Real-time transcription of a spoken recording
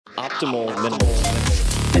Optimal minimal.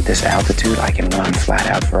 At this altitude, I can run flat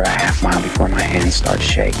out for a half mile before my hands start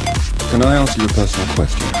shaking. Can I answer your personal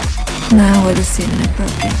question? Now would seem an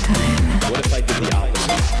appropriate time. What if I did the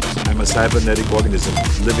opposite? I'm a cybernetic organism,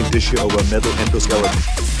 living tissue over a metal endoskeleton.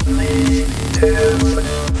 Tim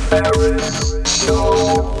Ferriss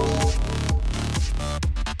Show.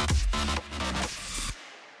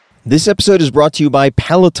 This episode is brought to you by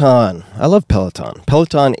Peloton. I love Peloton.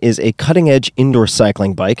 Peloton is a cutting-edge indoor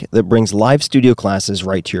cycling bike that brings live studio classes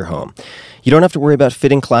right to your home. You don't have to worry about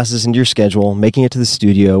fitting classes into your schedule, making it to the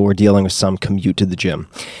studio, or dealing with some commute to the gym.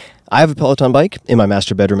 I have a Peloton bike in my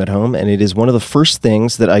master bedroom at home, and it is one of the first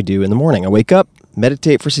things that I do in the morning. I wake up,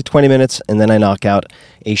 meditate for 20 minutes, and then I knock out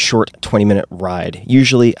a short 20-minute ride,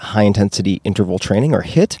 usually high-intensity interval training or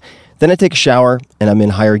HIIT. Then I take a shower, and I'm in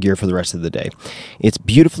higher gear for the rest of the day. It's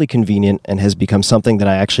beautifully convenient and has become something that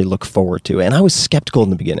I actually look forward to. And I was skeptical in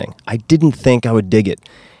the beginning. I didn't think I would dig it,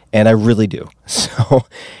 and I really do. So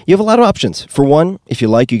you have a lot of options. For one, if you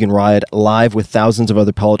like, you can ride live with thousands of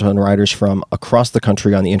other Peloton riders from across the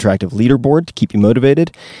country on the interactive leaderboard to keep you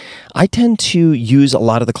motivated. I tend to use a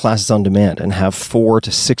lot of the classes on demand and have 4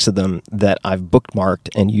 to 6 of them that I've bookmarked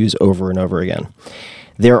and use over and over again.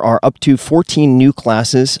 There are up to 14 new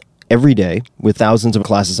classes every day with thousands of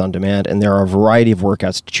classes on demand, and there are a variety of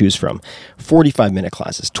workouts to choose from. 45-minute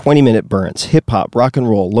classes, 20-minute burns, hip-hop, rock and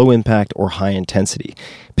roll, low impact, or high intensity.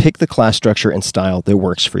 Pick the class structure and style that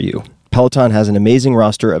works for you. Peloton has an amazing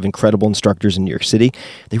roster of incredible instructors in New York City.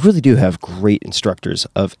 They really do have great instructors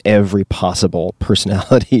of every possible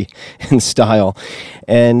personality and style.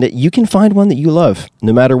 And you can find one that you love,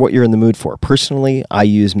 no matter what you're in the mood for. Personally, I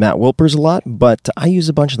use Matt Wilpers a lot, but I use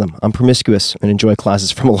a bunch of them. I'm promiscuous and enjoy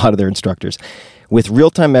classes from a lot of their instructors. With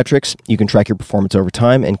real-time metrics, you can track your performance over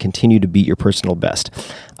time and continue to beat your personal best.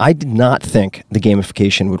 I did not think the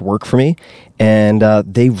gamification would work for me, and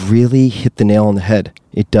they really hit the nail on the head.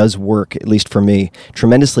 It does work, at least for me,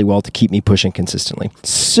 tremendously well to keep me pushing consistently.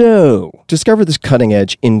 So, discover this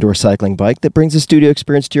cutting-edge indoor cycling bike that brings a studio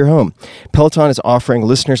experience to your home. Peloton is offering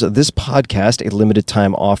listeners of this podcast a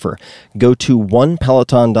limited-time offer. Go to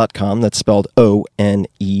onepeloton.com, that's spelled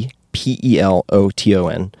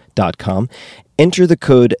ONEPELOTON.com. Enter the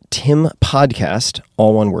code TIMPODCAST,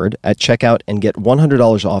 all one word, at checkout and get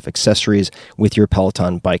 $100 off accessories with your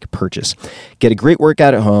Peloton bike purchase. Get a great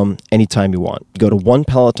workout at home anytime you want. Go to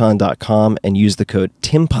onepeloton.com and use the code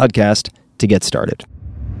TIMPODCAST to get started.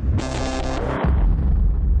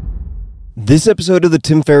 This episode of The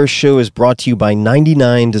Tim Ferriss Show is brought to you by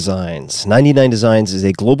 99 Designs. 99 Designs is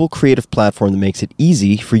a global creative platform that makes it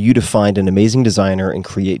easy for you to find an amazing designer and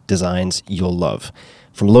create designs you'll love.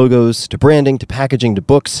 From logos to branding to packaging to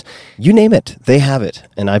books, you name it, they have it.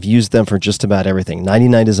 And I've used them for just about everything.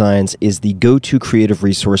 99 Designs is the go-to creative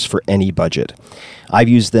resource for any budget. I've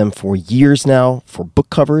used them for years now for book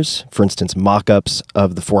covers, for instance, mock-ups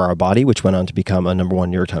of The 4-Hour Body, which went on to become a #1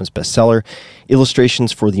 New York Times bestseller,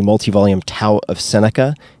 illustrations for the multi-volume Tao of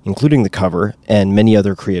Seneca, including the cover, and many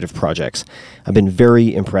other creative projects. I've been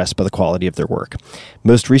very impressed by the quality of their work.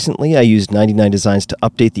 Most recently, I used 99 Designs to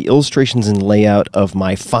update the illustrations and layout of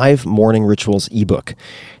my 5 Morning Rituals ebook.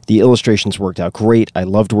 The illustrations worked out great. I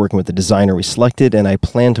loved working with the designer we selected, and I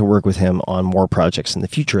plan to work with him on more projects in the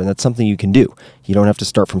future, and that's something you can do. You don't have to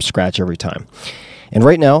start from scratch every time. And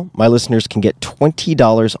right now, my listeners can get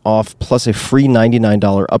 $20 off plus a free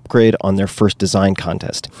 $99 upgrade on their first design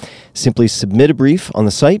contest. Simply submit a brief on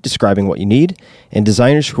the site describing what you need, and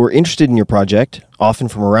designers who are interested in your project, often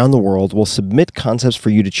from around the world, will submit concepts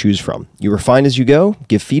for you to choose from. You refine as you go,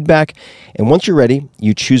 give feedback, and once you're ready,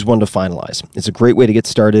 you choose one to finalize. It's a great way to get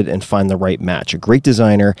started and find the right match, a great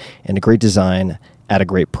designer and a great design at a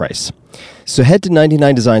great price. So head to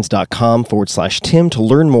 99designs.com/Tim to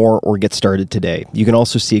learn more or get started today. You can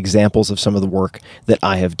also see examples of some of the work that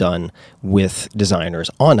I have done with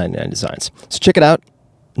designers on 99 Designs. So check it out,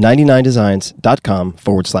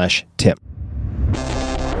 99designs.com/Tim.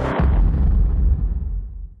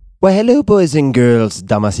 Well, hello, boys and girls,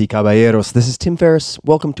 damas y caballeros. This is Tim Ferriss.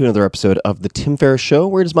 Welcome to another episode of The Tim Ferriss Show,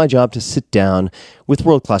 where it is my job to sit down with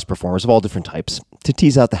world-class performers of all different types to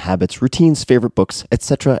tease out the habits, routines, favorite books,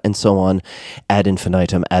 etc., and so on, ad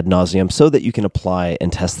infinitum, ad nauseum, so that you can apply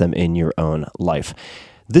and test them in your own life.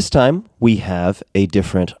 This time, we have a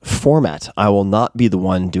different format. I will not be the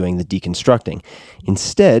one doing the deconstructing.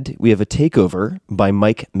 Instead, we have a takeover by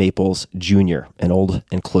Mike Maples Jr., an old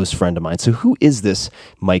and close friend of mine. So who is this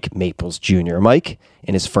Mike Maples Jr.? Mike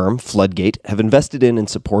and his firm, Floodgate, have invested in and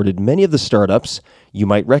supported many of the startups you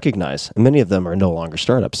might recognize. And many of them are no longer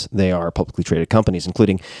startups. They are publicly traded companies,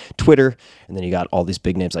 including Twitter. And then you got all these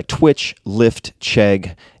big names like Twitch, Lyft,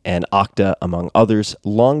 Chegg, and Okta, among others,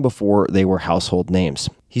 long before they were household names.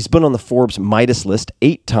 He's been on the Forbes Midas list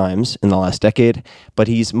 8 times in the last decade, but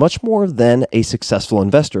he's much more than a successful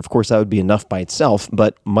investor. Of course, that would be enough by itself,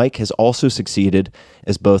 but Mike has also succeeded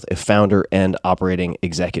as both a founder and operating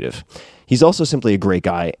executive. He's also simply a great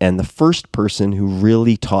guy and the first person who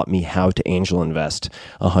really taught me how to angel invest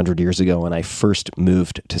 100 years ago when I first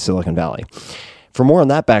moved to Silicon Valley. For more on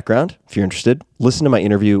that background, if you're interested, listen to my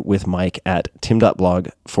interview with Mike at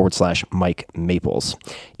tim.blog/Mike Maples.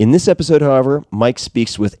 In this episode, however, Mike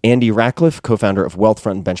speaks with Andy Ratcliffe, co-founder of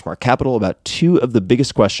Wealthfront and Benchmark Capital, about 2 of the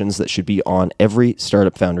biggest questions that should be on every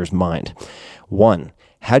startup founder's mind. 1,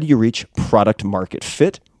 how do you reach product market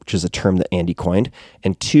fit, which is a term that Andy coined?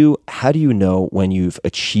 And 2, how do you know when you've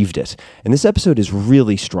achieved it? And this episode is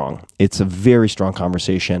really strong. It's a very strong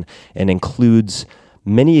conversation and includes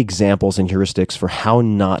many examples and heuristics for how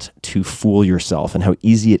not to fool yourself and how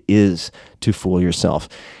easy it is to fool yourself.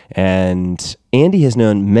 And Andy has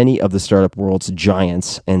known many of the startup world's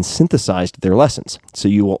giants and synthesized their lessons. So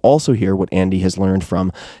you will also hear what Andy has learned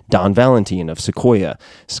from Don Valentine of Sequoia,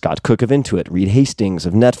 Scott Cook of Intuit, Reed Hastings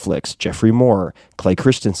of Netflix, Jeffrey Moore, Clay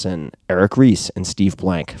Christensen, Eric Ries, and Steve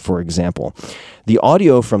Blank, for example. The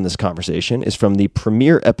audio from this conversation is from the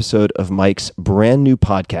premiere episode of Mike's brand new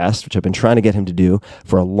podcast, which I've been trying to get him to do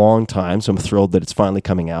for a long time, so I'm thrilled that it's finally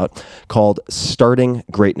coming out, called Starting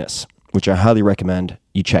Greatness, which I highly recommend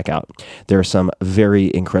you check out. There are some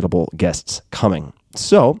very incredible guests coming.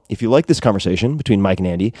 So if you like this conversation between Mike and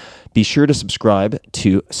Andy, be sure to subscribe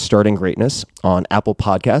to Starting Greatness on Apple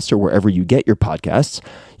Podcasts or wherever you get your podcasts.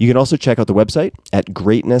 You can also check out the website at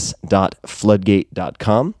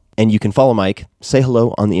greatness.floodgate.com. And you can follow Mike, say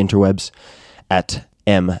hello on the interwebs at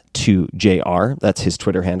M2JR. That's his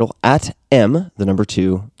Twitter handle, at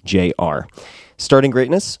M2JR. Starting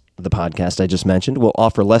Greatness, the podcast I just mentioned, will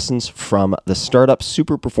offer lessons from the startup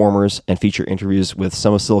super performers and feature interviews with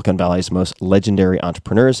some of Silicon Valley's most legendary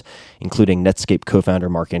entrepreneurs, including Netscape co-founder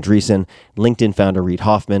Mark Andreessen, LinkedIn founder Reid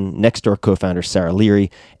Hoffman, Nextdoor co-founder Sarah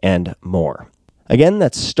Leary, and more. Again,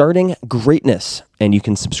 that's Starting Greatness, and you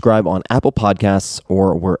can subscribe on Apple Podcasts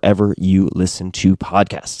or wherever you listen to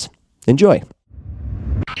podcasts. Enjoy.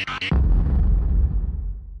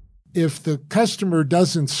 If the customer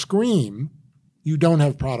doesn't scream, you don't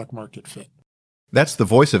have product market fit. That's the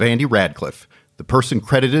voice of Andy Ratcliffe, the person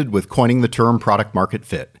credited with coining the term product market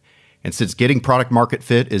fit. And since getting product market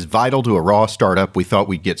fit is vital to a raw startup, we thought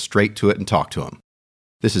we'd get straight to it and talk to him.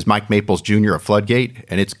 This is Mike Maples Jr. of Floodgate,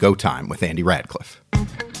 and it's go time with Andy Ratcliffe.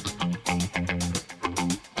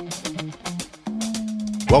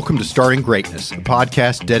 Welcome to Starting Greatness, a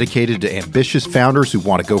podcast dedicated to ambitious founders who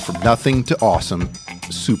want to go from nothing to awesome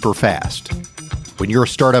super fast. When you're a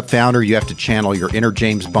startup founder, you have to channel your inner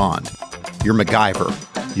James Bond, your MacGyver,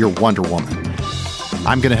 your Wonder Woman.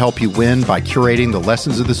 I'm going to help you win by curating the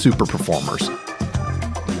lessons of the super performers,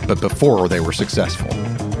 but before they were successful.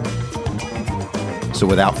 So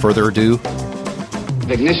without further ado,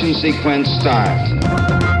 ignition sequence start.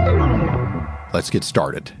 Let's get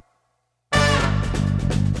started.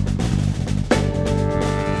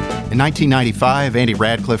 In 1995, Andy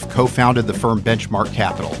Ratcliffe co-founded the firm Benchmark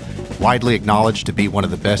Capital, widely acknowledged to be one of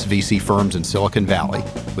the best VC firms in Silicon Valley,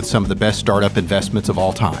 with some of the best startup investments of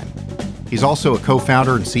all time. He's also a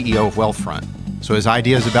co-founder and CEO of Wealthfront, so his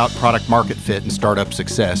ideas about product market fit and startup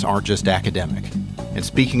success aren't just academic. And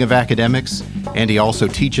speaking of academics, Andy also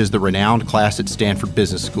teaches the renowned class at Stanford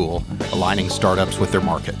Business School, aligning startups with their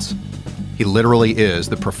markets. He literally is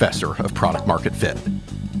the professor of product market fit.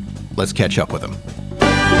 Let's catch up with him.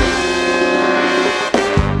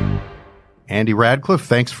 Andy Ratcliffe,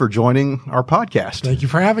 thanks for joining our podcast. Thank you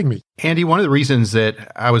for having me. Andy, one of the reasons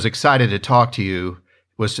that I was excited to talk to you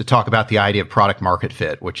was to talk about the idea of product market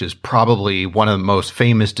fit, which is probably one of the most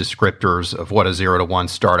famous descriptors of what a 0 to 1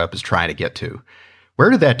 startup is trying to get to. Where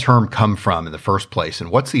did that term come from in the first place,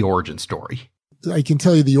 and what's the origin story? I can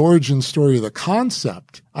tell you the origin story of the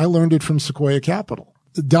concept. I learned it from Sequoia Capital.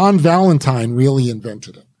 Don Valentine really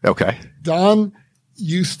invented it. Okay. Don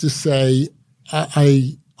used to say,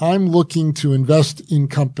 I'm looking to invest in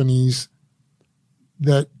companies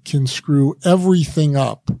that can screw everything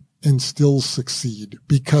up and still succeed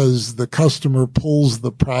because the customer pulls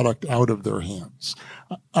the product out of their hands.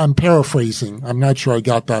 I'm paraphrasing. I'm not sure I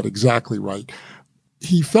got that exactly right.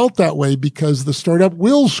 He felt that way because the startup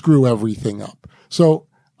will screw everything up. So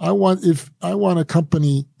I want a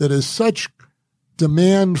company that has such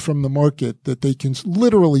demand from the market that they can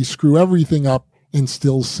literally screw everything up and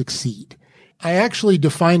still succeed. I actually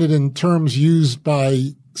define it in terms used by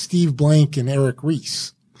Steve Blank and Eric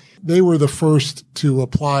Ries. They were the first to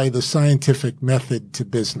apply the scientific method to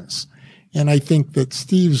business. And I think that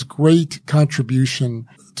Steve's great contribution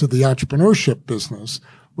to the entrepreneurship business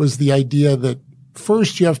was the idea that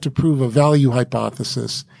first you have to prove a value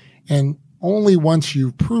hypothesis, and only once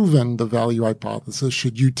you've proven the value hypothesis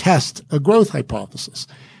should you test a growth hypothesis.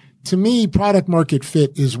 To me, product market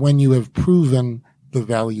fit is when you have proven the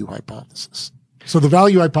value hypothesis. So the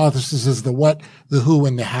value hypothesis is the what, the who,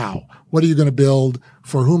 and the how. What are you going to build?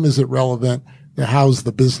 For whom is it relevant? The how's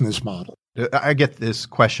the business model? I get this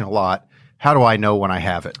question a lot. How do I know when I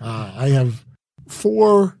have it? I have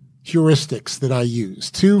 4 heuristics that I use,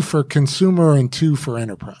 2 for consumer and 2 for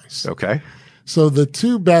enterprise. Okay. So the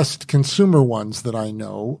 2 best consumer ones that I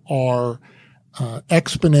know are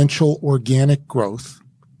exponential organic growth.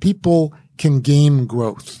 People can game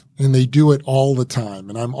growth, and they do it all the time.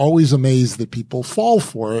 And I'm always amazed that people fall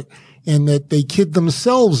for it and that they kid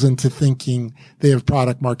themselves into thinking they have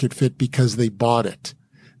product market fit because they bought it.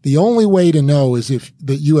 The only way to know is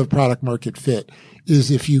that you have product market fit is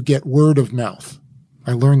if you get word of mouth.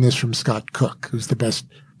 I learned this from Scott Cook, who's the best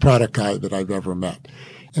product guy that I've ever met.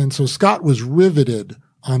 And so Scott was riveted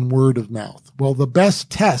on word of mouth. Well, the best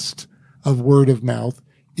test of word of mouth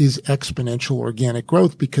is exponential organic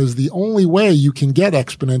growth, because the only way you can get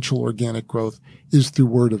exponential organic growth is through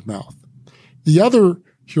word of mouth. The other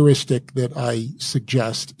heuristic that I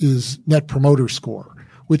suggest is Net Promoter Score,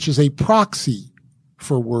 which is a proxy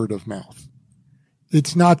for word of mouth.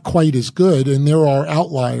 It's not quite as good, and there are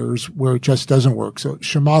outliers where it just doesn't work. So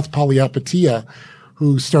Chamath Palihapitiya,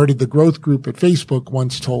 who started the growth group at Facebook,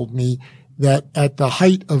 once told me that at the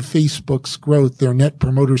height of Facebook's growth, their Net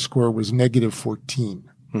Promoter Score was negative 14.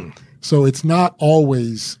 So it's not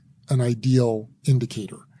always an ideal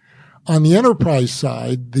indicator. On the enterprise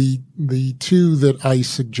side, the 2 that I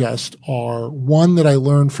suggest are one that I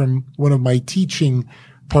learned from one of my teaching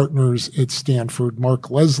partners at Stanford, Mark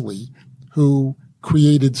Leslie, who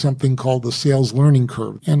created something called the sales learning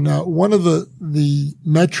curve. And one of the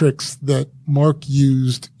metrics that Mark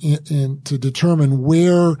used to determine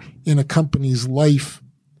where in a company's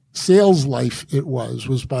sales life it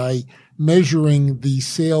was by measuring the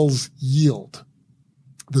sales yield.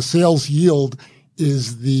 The sales yield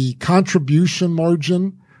is the contribution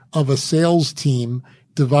margin of a sales team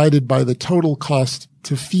divided by the total cost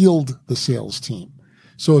to field the sales team.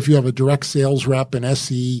 So if you have a direct sales rep, an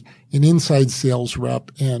SE, an inside sales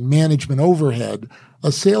rep, and management overhead,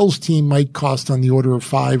 a sales team might cost on the order of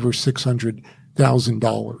 $500,000 or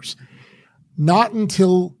 $600,000. Not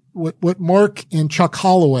until what Mark and Chuck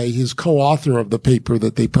Holloway, his co-author of the paper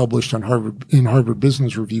that they published in Harvard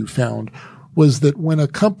Business Review, found was that when a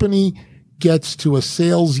company gets to a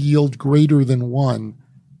sales yield greater than 1,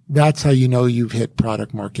 that's how you know you've hit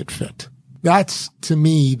product market fit. That's, to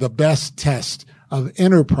me, the best test of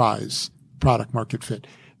enterprise product market fit.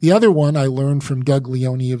 The other one I learned from Doug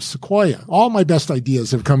Leone of Sequoia. All my best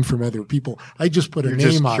ideas have come from other people. I just put a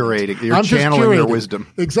name on it. You're channeling your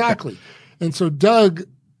wisdom. Exactly. And so Doug,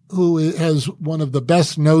 who has one of the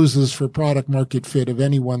best noses for product market fit of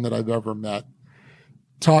anyone that I've ever met,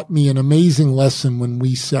 taught me an amazing lesson when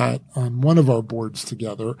we sat on one of our boards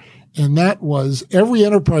together. And that was every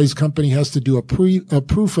enterprise company has to do a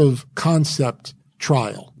proof of concept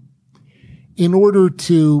trial. In order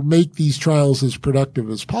to make these trials as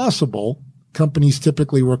productive as possible, companies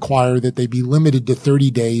typically require that they be limited to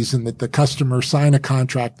 30 days and that the customer sign a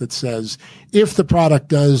contract that says, if the product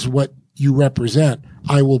does what you represent,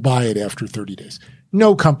 I will buy it after 30 days.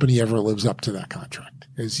 No company ever lives up to that contract,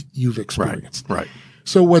 as you've experienced. Right.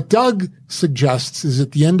 So what Doug suggests is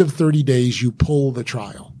at the end of 30 days, you pull the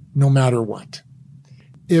trial, no matter what.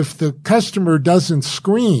 If the customer doesn't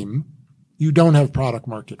scream, you don't have product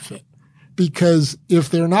market fit. Because if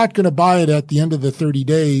they're not going to buy it at the end of the 30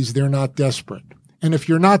 days, they're not desperate. And if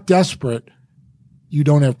you're not desperate, you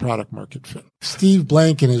don't have product market fit. Steve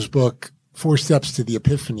Blank, in his book, 4 Steps to the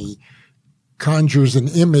Epiphany, conjures an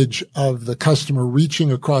image of the customer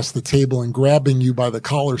reaching across the table and grabbing you by the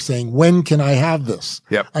collar saying, when can I have this?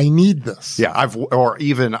 Yep. I need this. Yeah. I've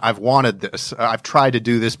wanted this. I've tried to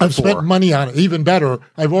do this before. I've spent money on it. Even better,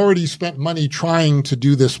 I've already spent money trying to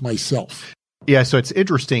do this myself. Yeah. So it's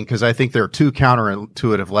interesting because I think there are 2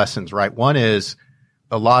 counterintuitive lessons, right? One is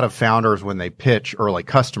a lot of founders, when they pitch early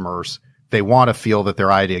customers, they want to feel that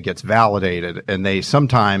their idea gets validated, and they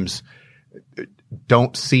sometimes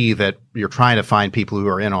don't see that you're trying to find people who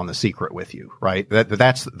are in on the secret with you, right?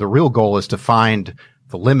 That's the real goal, is to find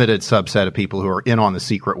the limited subset of people who are in on the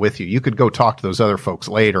secret with you. You could go talk to those other folks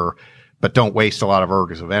later, but don't waste a lot of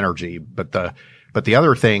ergs of energy. But the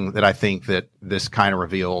other thing that I think that this kind of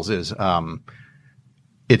reveals is,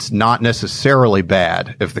 it's not necessarily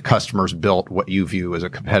bad if the customer's built what you view as a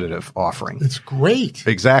competitive offering. It's great.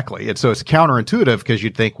 Exactly. And so it's counterintuitive, because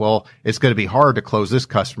you'd think, well, it's going to be hard to close this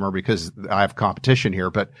customer because I have competition here.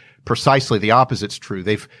 But precisely the opposite's true.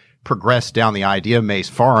 They've progressed down the idea maze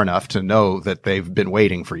far enough to know that they've been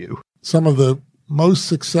waiting for you. Some of the most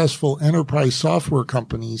successful enterprise software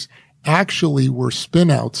companies actually were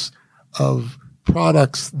spin-outs of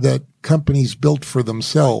products that companies built for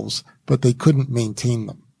themselves, but they couldn't maintain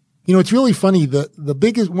them. You know, it's really funny.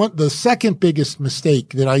 The second biggest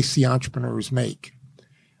mistake that I see entrepreneurs make,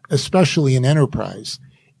 especially in enterprise,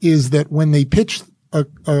 is that when they pitch a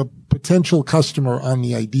potential customer on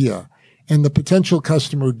the idea and the potential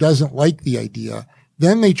customer doesn't like the idea,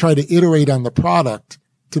 then they try to iterate on the product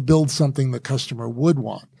to build something the customer would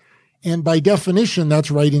want. And by definition,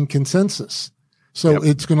 that's writing consensus. So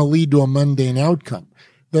It's going to lead to a mundane outcome.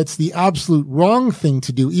 That's the absolute wrong thing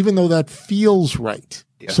to do, even though that feels right.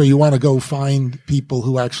 Yeah. So you want to go find people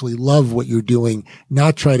who actually love what you're doing,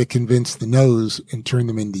 not try to convince the no's and turn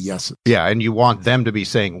them into yeses. Yeah. And you want them to be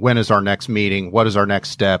saying, when is our next meeting? What is our next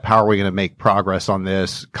step? How are we going to make progress on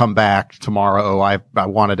this? Come back tomorrow. I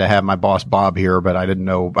wanted to have my boss Bob here, but I didn't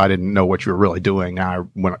know what you were really doing. Now I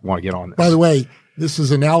want to get on this. By the way, this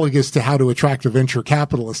is analogous to how to attract a venture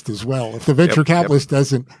capitalist as well. If the venture capitalist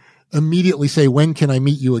doesn't immediately say, when can I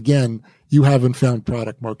meet you again, you haven't found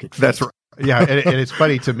product market fit. That's right. Yeah. and it's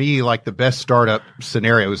funny to me, like the best startup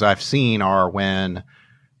scenarios I've seen are when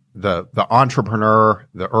the entrepreneur,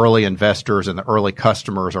 the early investors, and the early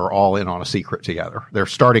customers are all in on a secret together. They're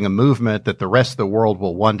starting a movement that the rest of the world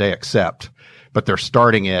will one day accept, but they're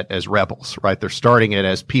starting it as rebels, right? They're starting it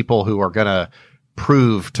as people who are going to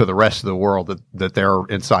prove to the rest of the world that their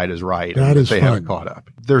insight is right and that they haven't caught up.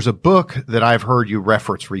 There's a book that I've heard you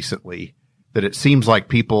reference recently that it seems like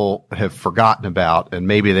people have forgotten about, and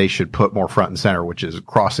maybe they should put more front and center, which is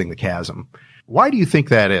Crossing the Chasm. Why do you think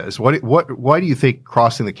that is? Why do you think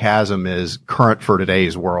Crossing the Chasm is current for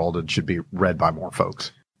today's world and should be read by more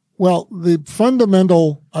folks? Well, the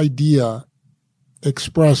fundamental idea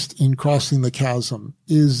expressed in Crossing the Chasm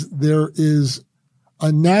is there is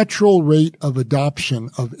a natural rate of adoption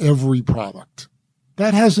of every product.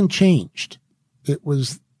 That hasn't changed. It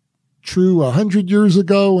was true 100 years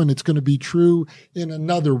ago, and it's going to be true in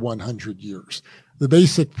another 100 years. The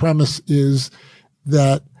basic premise is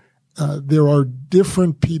that there are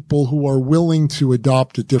different people who are willing to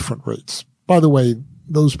adopt at different rates. By the way,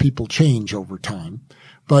 those people change over time,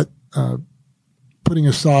 but putting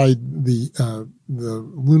aside the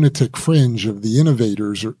lunatic fringe of the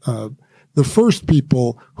innovators, the first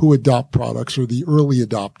people who adopt products are the early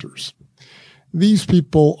adopters. These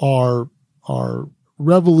people are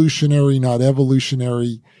revolutionary, not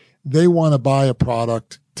evolutionary. They want to buy a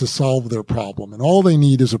product to solve their problem, and all they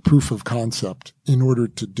need is a proof of concept in order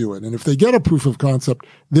to do it. And if they get a proof of concept,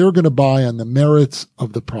 they're going to buy on the merits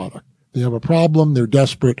of the product. They have a problem, they're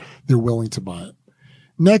desperate, they're willing to buy it.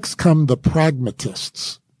 Next come the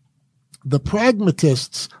pragmatists. The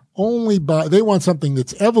pragmatists they want something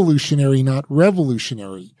that's evolutionary, not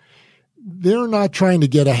revolutionary. They're not trying to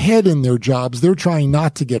get ahead in their jobs. They're trying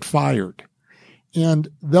not to get fired. And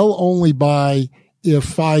they'll only buy if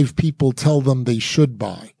 5 people tell them they should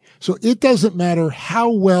buy. So it doesn't matter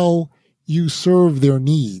how well you serve their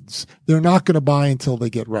needs. They're not going to buy until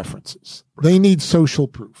they get references. They need social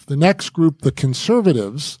proof. The next group, the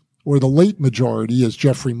conservatives, or the late majority, as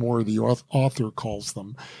Jeffrey Moore, the author, calls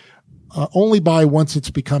them, only buy once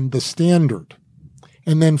it's become the standard.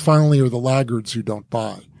 And then finally are the laggards who don't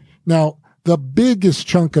buy. Now, the biggest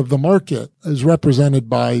chunk of the market is represented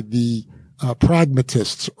by the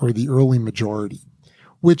pragmatists, or the early majority,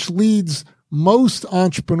 which leads most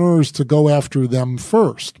entrepreneurs to go after them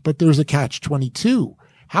first. But there's a catch-22.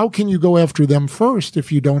 How can you go after them first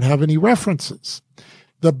if you don't have any references?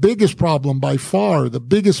 The biggest problem by far, the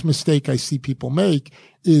biggest mistake I see people make,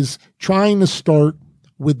 is trying to start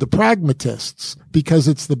with the pragmatists because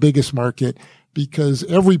it's the biggest market, because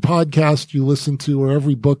every podcast you listen to or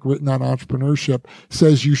every book written on entrepreneurship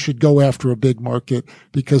says you should go after a big market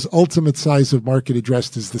because ultimate size of market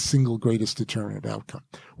addressed is the single greatest determinant outcome,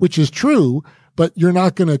 which is true, but you're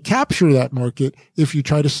not going to capture that market if you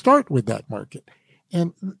try to start with that market.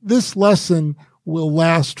 And this lesson will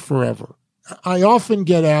last forever. I often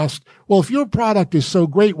get asked, well, if your product is so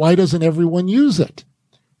great, why doesn't everyone use it?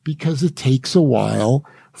 Because it takes a while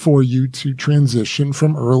for you to transition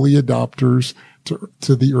from early adopters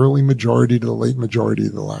to the early majority to the late majority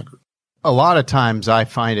of the laggard. A lot of times I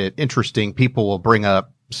find it interesting. People will bring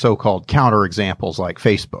up so-called counter examples like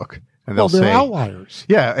Facebook. And they'll they're say outliers.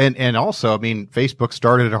 Yeah. And also, I mean, Facebook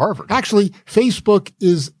started at Harvard. Actually, Facebook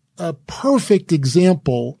is a perfect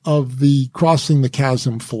example of the crossing the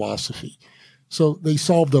chasm philosophy. So they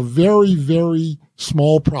solved a very, very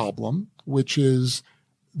small problem, which is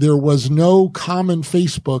there was no common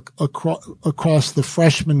Facebook across the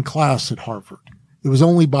freshman class at Harvard. It was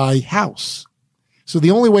only by house. So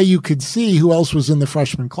the only way you could see who else was in the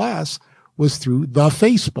freshman class was through the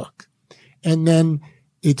Facebook. And then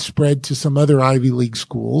it spread to some other Ivy League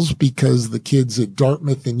schools because the kids at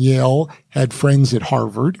Dartmouth and Yale had friends at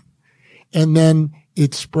Harvard. And then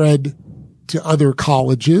it spread to other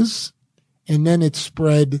colleges. And then it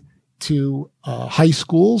spread to high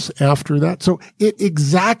schools after that. So it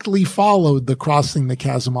exactly followed the crossing the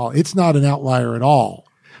chasm. It's not an outlier at all.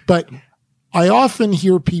 But I often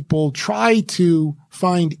hear people try to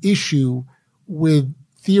find issue with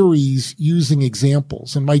theories using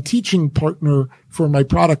examples. And my teaching partner for my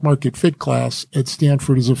product market fit class at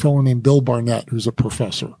Stanford is a fellow named Bill Barnett, who's a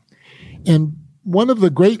professor. And one of the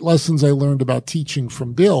great lessons I learned about teaching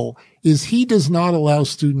from Bill is he does not allow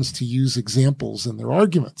students to use examples in their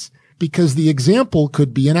arguments because the example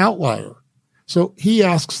could be an outlier. So he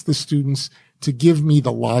asks the students to give me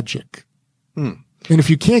the logic. And if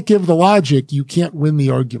you can't give the logic, you can't win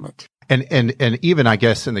the argument. And even, I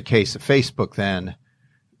guess, in the case of Facebook, then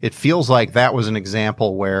it feels like that was an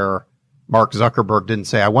example where Mark Zuckerberg didn't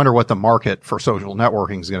say, I wonder what the market for social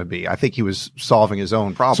networking is going to be. I think he was solving his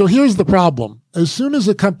own problem. So here's the problem. As soon as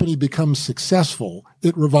a company becomes successful,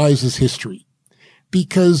 it revises history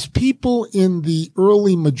because people in the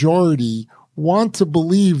early majority want to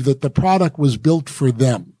believe that the product was built for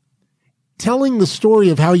them. Telling the story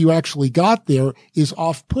of how you actually got there is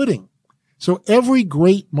off-putting. So every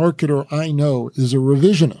great marketer I know is a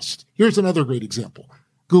revisionist. Here's another great example.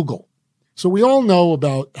 Google. So we all know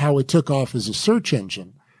about how it took off as a search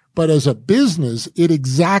engine, but as a business, it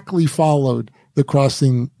exactly followed the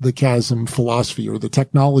crossing the chasm philosophy or the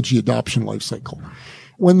technology adoption lifecycle.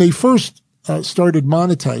 When they first started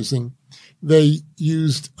monetizing, they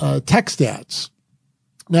used text ads.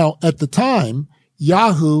 Now, at the time,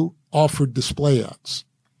 Yahoo offered display ads.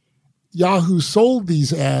 Yahoo sold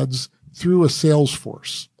these ads through a sales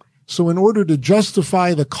force. So in order to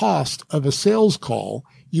justify the cost of a sales call,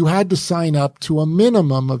 you had to sign up to a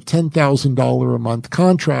minimum of $10,000 a month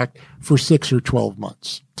contract for 6 or 12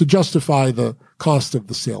 months to justify the cost of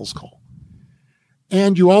the sales call.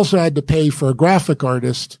 And you also had to pay for a graphic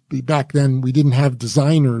artist. Back then, we didn't have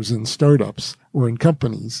designers in startups or in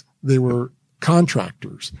companies. They were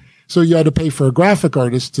contractors. So you had to pay for a graphic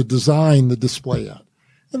artist to design the display ad.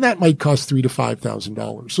 And that might cost $3,000 to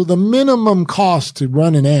 $5,000. So the minimum cost to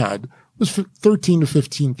run an ad was $13,000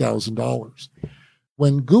 to $15,000.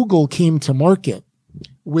 When Google came to market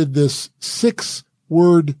with this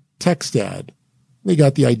 6-word text ad, they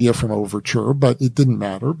got the idea from Overture, but it didn't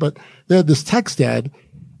matter. But they had this text ad.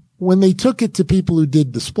 When they took it to people who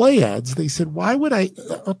did display ads, they said, why would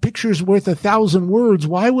a picture's worth 1,000 words.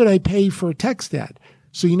 Why would I pay for a text ad?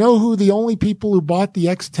 So you know who the only people who bought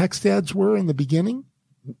the text ads were in the beginning?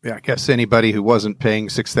 Yeah, I guess anybody who wasn't paying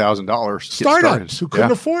 $6,000. Startups who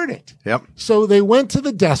couldn't afford it. Yep. So they went to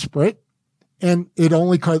the desperate, and it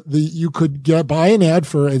only you could buy an ad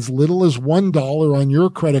for as little as $1 on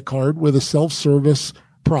your credit card with a self-service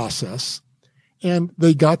process. And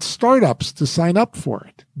they got startups to sign up for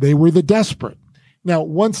it. They were the desperate. Now,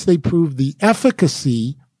 once they proved the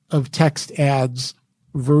efficacy of text ads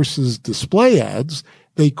versus display ads,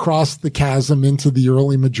 they crossed the chasm into the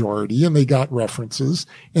early majority and they got references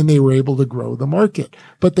and they were able to grow the market.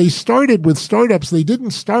 But they started with startups. They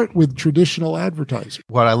didn't start with traditional advertisers.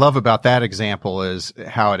 What I love about that example is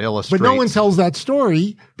how it illustrates. But no one tells that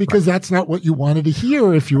story because that's not what you wanted to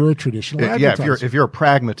hear if you were a traditional advertiser. Yeah, if you're a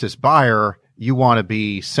pragmatist buyer, you want to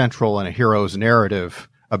be central in a hero's narrative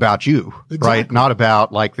about you, exactly. Right? Not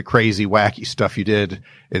about like the crazy, wacky stuff you did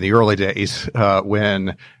in the early days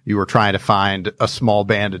when you were trying to find a small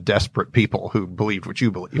band of desperate people who believed what you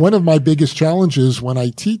believed. One of my biggest challenges when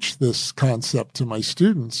I teach this concept to my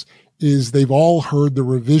students is they've all heard the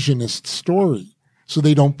revisionist story, so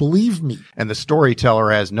they don't believe me. And the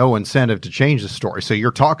storyteller has no incentive to change the story. So you're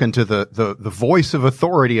talking to the voice of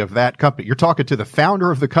authority of that company. You're talking to the founder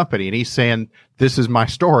of the company, and he's saying, this is my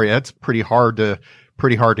story. That's pretty hard to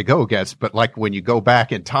go against. But like when you go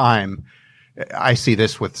back in time I see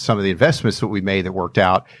this with some of the investments that we made that worked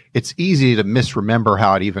out. It's easy to misremember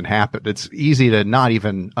how it even happened. It's easy to not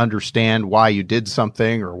even understand why you did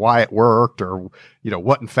something or why it worked or,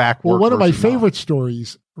 what in fact worked. Well, one of my versus not. favorite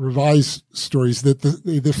stories, revised stories, that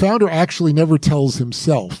the founder actually never tells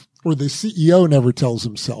himself, or the CEO never tells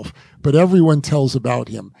himself, but everyone tells about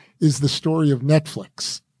him, is the story of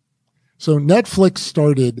Netflix. So Netflix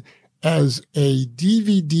started as a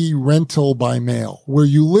DVD rental by mail, where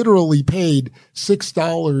you literally paid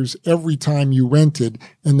 $6 every time you rented,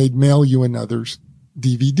 and they'd mail you another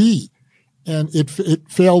DVD. And it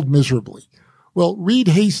failed miserably. Well, Reed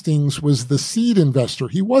Hastings was the seed investor.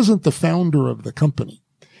 He wasn't the founder of the company,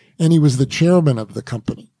 and he was the chairman of the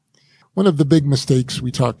company. One of the big mistakes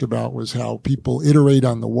we talked about was how people iterate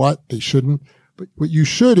on the what. They shouldn't, but you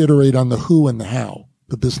should iterate on the who and the how,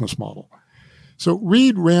 the business model. So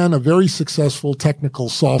Reed ran a very successful technical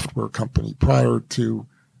software company prior to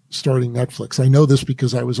starting Netflix. I know this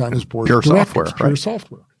because I was on his board of directors. Pure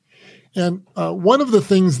Software. And one of the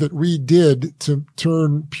things that Reed did to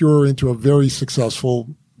turn Pure into a very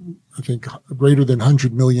successful, I think, greater than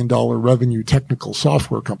 $100 million revenue technical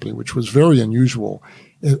software company, which was very unusual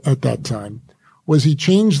at that time, was he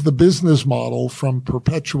changed the business model from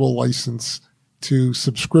perpetual license to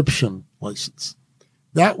subscription license.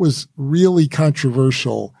 That was really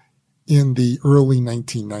controversial in the early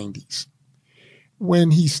 1990s.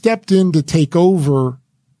 When he stepped in to take over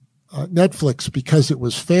Netflix because it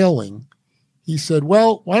was failing, he said,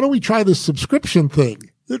 well, why don't we try this subscription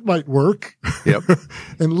thing? It might work. Yep.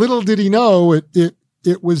 And little did he know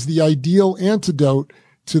it was the ideal antidote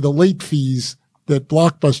to the late fees that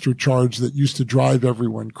Blockbuster charged that used to drive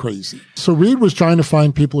everyone crazy. So Reed was trying to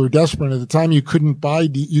find people who were desperate. At the time, you couldn't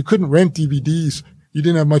rent DVDs. You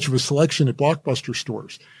didn't have much of a selection at Blockbuster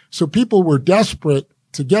stores. So people were desperate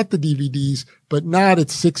to get the DVDs, but not at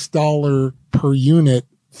 $6 per unit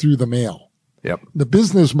through the mail. Yep. The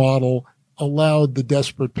business model allowed the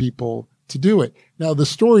desperate people to do it. Now, the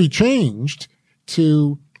story changed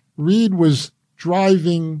to Reed was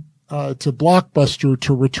driving to Blockbuster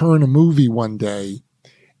to return a movie one day,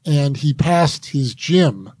 and he passed his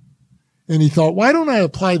gym. And he thought, why don't I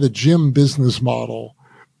apply the gym business model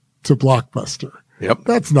to Blockbuster? Yep.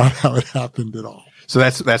 That's not how it happened at all. So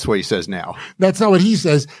that's what he says now. That's not what he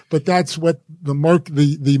says, but that's what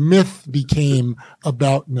the myth became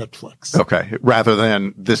about Netflix. Okay. Rather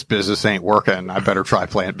than this business ain't working, I better try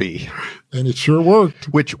plan B. And it sure worked.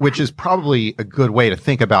 Which is probably a good way to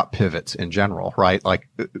think about pivots in general, right? Like,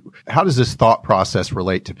 how does this thought process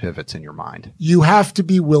relate to pivots in your mind? You have to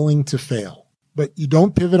be willing to fail, but you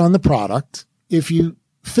don't pivot on the product. If you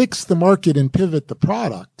fix the market and pivot the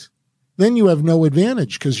product, then you have no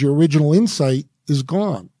advantage because your original insight is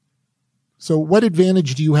gone. So what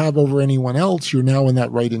advantage do you have over anyone else? You're now in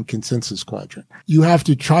that right in consensus quadrant. You have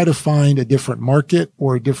to try to find a different market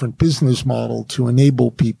or a different business model to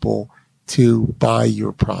enable people to buy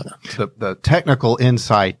your product. The technical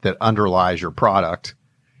insight that underlies your product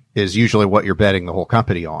is usually what you're betting the whole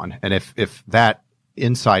company on. And if that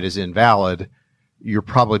insight is invalid, you're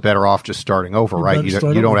probably better off just starting over, right? You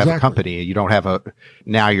don't have a company. You don't have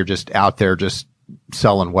now you're just out there just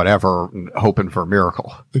selling whatever and hoping for a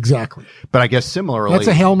miracle. Exactly. But I guess similarly. That's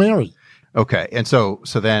a Hail Mary. Okay. And so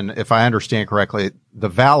then if I understand correctly, the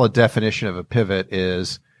valid definition of a pivot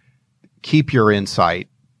is keep your insight,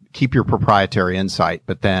 keep your proprietary insight,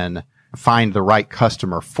 but then find the right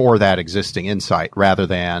customer for that existing insight rather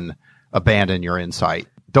than abandon your insight.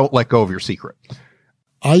 Don't let go of your secret.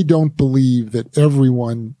 I don't believe that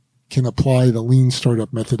everyone can apply the lean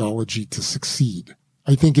startup methodology to succeed.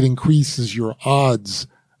 I think it increases your odds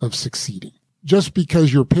of succeeding. Just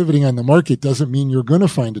because you're pivoting on the market doesn't mean you're going to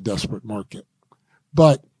find a desperate market.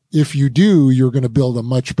 But if you do, you're going to build a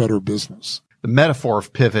much better business. The metaphor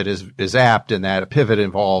of pivot is apt in that a pivot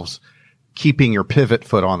involves keeping your pivot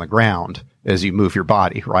foot on the ground as you move your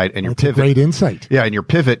body, right? And That's a great insight. Yeah, and your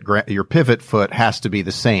pivot foot has to be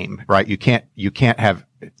the same, right? You can't have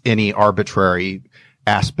any arbitrary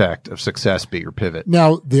aspect of success be your pivot.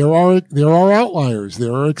 Now, there are outliers.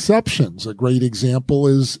 There are exceptions. A great example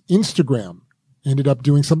is Instagram ended up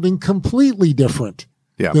doing something completely different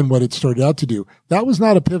than what it started out to do. That was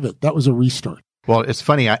not a pivot. That was a restart. Well, it's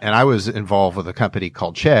funny. I was involved with a company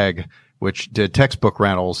called Chegg, which did textbook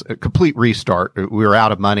rentals, a complete restart. We were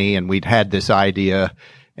out of money and we'd had this idea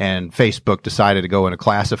and Facebook decided to go into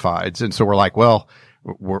classifieds. And so we're like, well,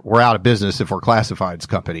 we're out of business if we're a classifieds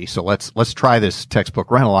company. So let's try this textbook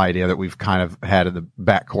rental idea that we've kind of had in the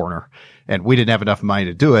back corner. And we didn't have enough money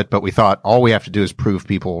to do it, but we thought all we have to do is prove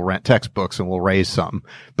people will rent textbooks and we'll raise some.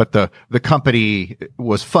 But the company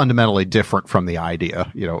was fundamentally different from the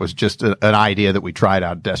idea. It was just an idea that we tried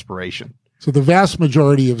out of desperation. So the vast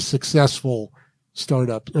majority of successful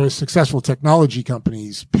startups or successful technology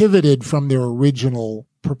companies pivoted from their original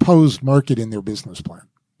proposed market in their business plan.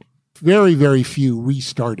 Very, very few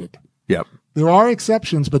restarted. Yep. There are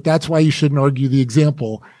exceptions, but that's why you shouldn't argue the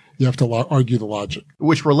example. You have to argue the logic.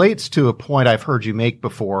 Which relates to a point I've heard you make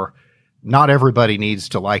before. Not everybody needs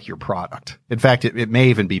to like your product. In fact, it may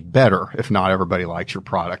even be better if not everybody likes your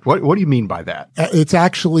product. What do you mean by that? It's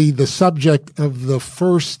actually the subject of the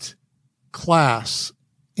first class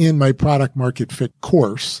in my product market fit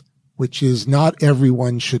course, which is not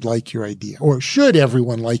everyone should like your idea, or should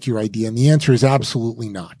everyone like your idea? And the answer is absolutely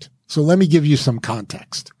not. So let me give you some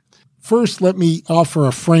context. First, let me offer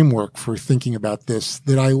a framework for thinking about this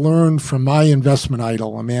that I learned from my investment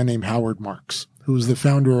idol, a man named Howard Marks, who was the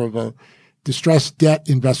founder of a distressed debt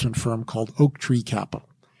investment firm called Oak Tree Capital.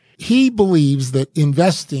 He believes that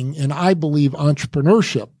investing, and I believe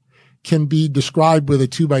entrepreneurship, can be described with a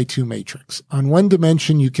 2x2 matrix. On one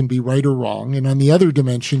dimension, you can be right or wrong, and on the other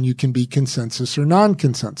dimension, you can be consensus or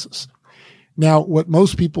non-consensus. Now, what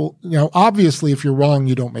most people, obviously, if you're wrong,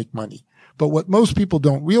 you don't make money. But what most people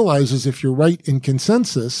don't realize is if you're right in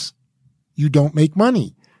consensus, you don't make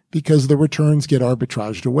money because the returns get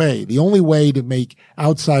arbitraged away. The only way to make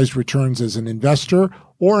outsized returns as an investor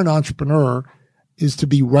or an entrepreneur is to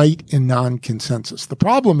be right in non-consensus. The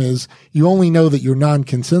problem is you only know that you're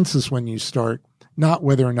non-consensus when you start, not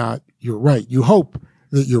whether or not you're right. You hope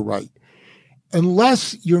that you're right.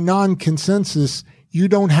 Unless you're non-consensus, you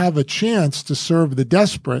don't have a chance to serve the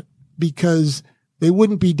desperate because they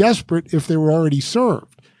wouldn't be desperate if they were already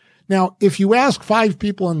served. Now, if you ask 5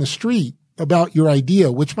 people on the street about your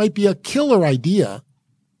idea, which might be a killer idea,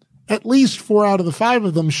 at least 4 out of the 5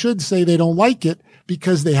 of them should say they don't like it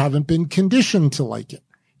because they haven't been conditioned to like it.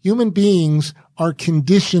 Human beings are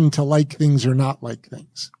conditioned to like things or not like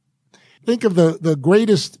things. Think of the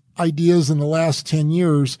greatest ideas in the last 10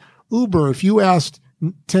 years. Uber, if you asked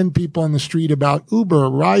 10 people on the street about Uber, a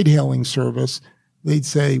ride-hailing service, they'd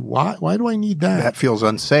say, why do I need that? That feels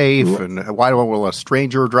unsafe. And why will a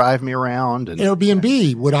stranger drive me around? And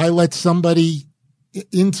Airbnb, would I let somebody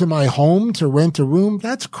into my home to rent a room?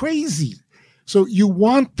 That's crazy. So you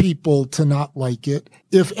want people to not like it.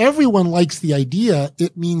 If everyone likes the idea,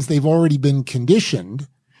 it means they've already been conditioned.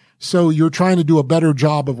 So you're trying to do a better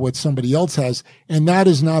job of what somebody else has. And that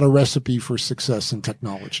is not a recipe for success in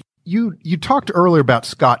technology. You talked earlier about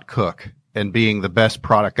Scott Cook and being the best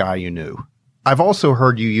product guy you knew. I've also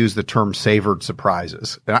heard you use the term savored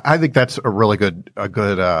surprises. And I think that's a really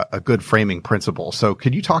good framing principle. So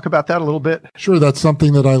could you talk about that a little bit? Sure. That's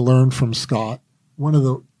something that I learned from Scott. One of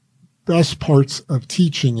the best parts of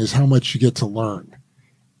teaching is how much you get to learn.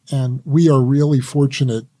 And we are really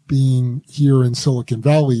fortunate being here in Silicon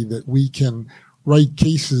Valley that we can write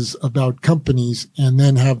cases about companies and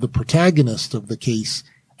then have the protagonist of the case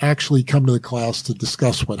actually come to the class to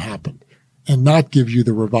discuss what happened and not give you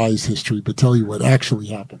the revised history, but tell you what actually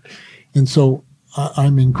happened. And so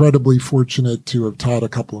I'm incredibly fortunate to have taught a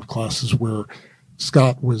couple of classes where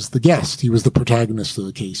Scott was the guest. He was the protagonist of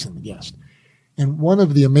the case and the guest. And one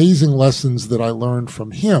of the amazing lessons that I learned from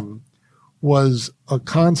him was a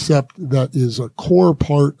concept that is a core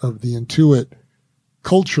part of the Intuit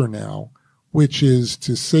culture now, which is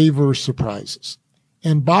to savor surprises.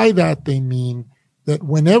 And by that, they mean that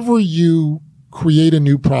whenever you create a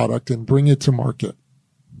new product and bring it to market,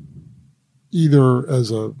 either as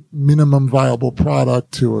a minimum viable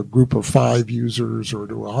product to a group of 5 users or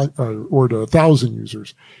to 1,000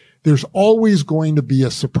 users, there's always going to be a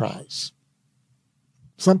surprise.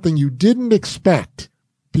 Something you didn't expect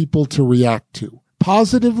people to react to,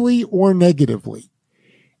 positively or negatively.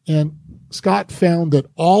 And Scott found that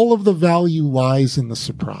all of the value lies in the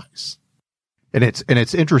surprise. And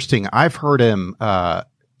it's interesting. I've heard him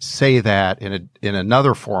say that in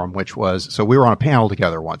another forum, which was, so we were on a panel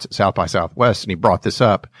together once at South by Southwest, and he brought this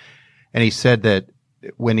up, and he said that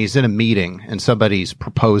when he's in a meeting and somebody's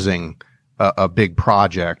proposing a big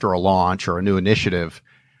project or a launch or a new initiative,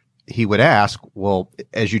 he would ask, well,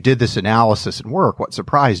 as you did this analysis and work, what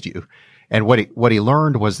surprised you? And what he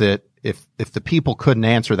learned was that if the people couldn't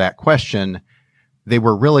answer that question, they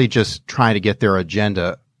were really just trying to get their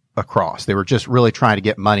agenda across. They were just really trying to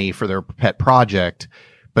get money for their pet project.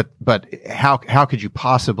 But how could you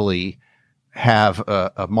possibly have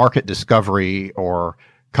a market discovery or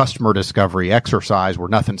customer discovery exercise where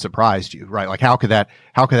nothing surprised you, right? Like how could that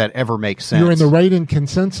ever make sense? You're in the right in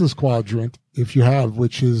consensus quadrant if you have,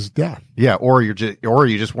 which is death. Yeah. Or you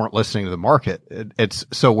just weren't listening to the market. It's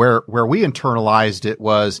so where we internalized it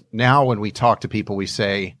was now when we talk to people, we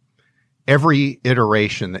say every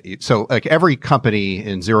iteration so like every company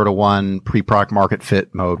in 0 to 1 pre-product market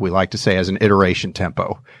fit mode, we like to say has an iteration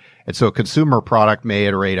tempo. And so a consumer product may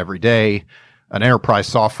iterate every day. An enterprise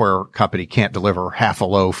software company can't deliver half a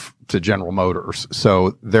loaf to General Motors,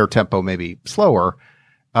 so their tempo may be slower.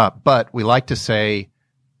 But we like to say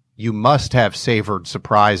you must have savored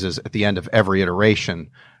surprises at the end of every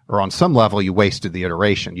iteration, or on some level you wasted the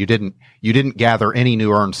iteration. You didn't gather any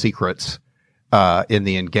new earned secrets in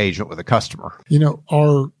the engagement with the customer.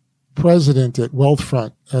 Our president at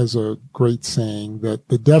Wealthfront has a great saying that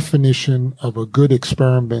the definition of a good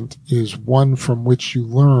experiment is one from which you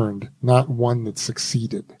learned, not one that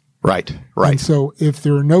succeeded. Right. And so if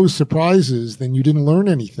there are no surprises, then you didn't learn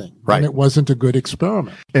anything. Right. And it wasn't a good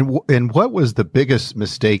experiment. And what was the biggest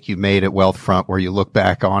mistake you made at Wealthfront where you look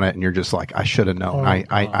back on it and you're just like, I should have known.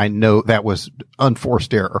 I know that was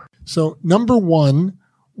unforced error. So number one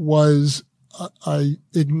was I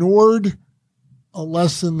ignored a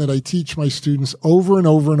lesson that I teach my students over and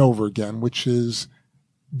over and over again, which is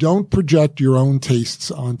don't project your own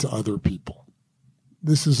tastes onto other people.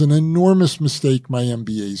 This is an enormous mistake my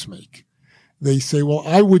MBAs make. They say, well,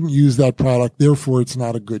 I wouldn't use that product, therefore it's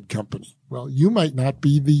not a good company. Well, you might not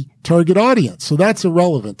be the target audience, so that's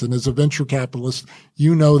irrelevant. And as a venture capitalist,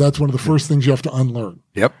 that's one of the first things you have to unlearn.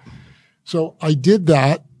 Yep. So I did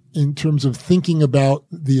that in terms of thinking about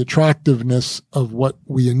the attractiveness of what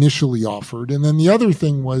we initially offered. And then the other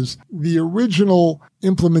thing was the original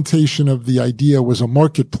implementation of the idea was a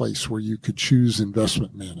marketplace where you could choose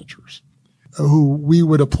investment managers who we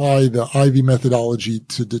would apply the Ivy methodology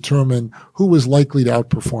to determine who was likely to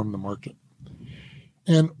outperform the market.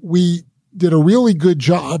 And we did a really good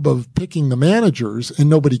job of picking the managers and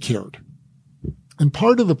nobody cared. And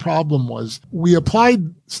part of the problem was we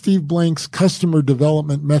applied Steve Blank's customer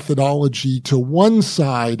development methodology to one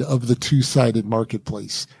side of the two-sided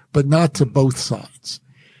marketplace, but not to both sides.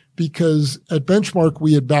 Because at Benchmark,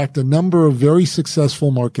 we had backed a number of very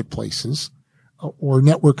successful marketplaces or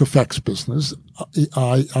network effects business.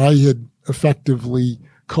 I had effectively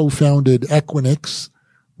co-founded Equinix,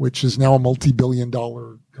 which is now a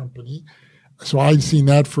multi-billion-dollar company. So I'd seen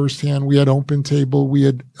that firsthand. We had OpenTable. We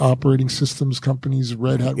had operating systems companies,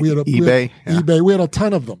 Red Hat. We had eBay. eBay. We had a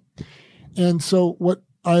ton of them. And so what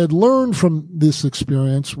I had learned from this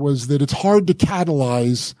experience was that it's hard to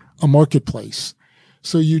catalyze a marketplace.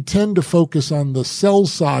 So you tend to focus on the sell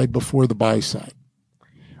side before the buy side.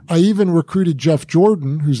 I even recruited Jeff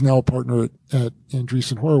Jordan, who's now a partner at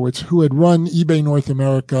Andreessen Horowitz, who had run eBay North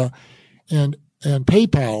America and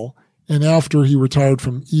PayPal. And after he retired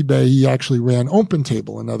from eBay, he actually ran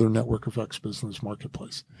OpenTable, another network effects business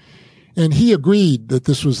marketplace. And he agreed that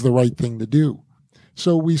this was the right thing to do.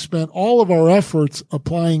 So we spent all of our efforts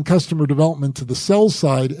applying customer development to the sell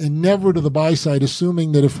side and never to the buy side,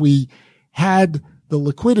 assuming that if we had the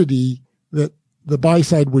liquidity, that the buy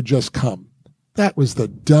side would just come. That was the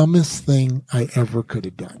dumbest thing I ever could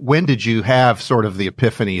have done. When did you have sort of the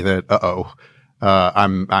epiphany that,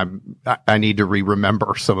 I need to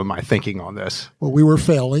remember some of my thinking on this? Well, we were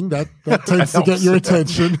failing. That tends to get your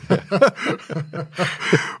attention.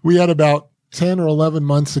 We had about 10 or 11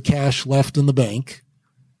 months of cash left in the bank.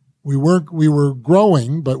 We were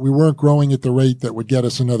growing, but we weren't growing at the rate that would get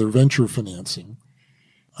us another venture financing.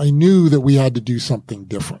 I knew that we had to do something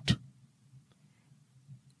different.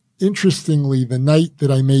 Interestingly, the night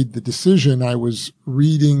that I made the decision, I was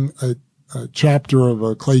reading a chapter of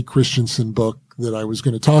a Clay Christensen book that I was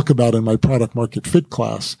going to talk about in my product market fit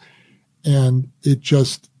class. And it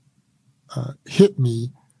just hit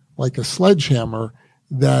me like a sledgehammer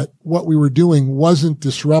that what we were doing wasn't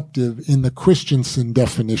disruptive in the Christensen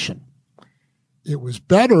definition. It was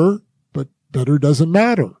better, but better doesn't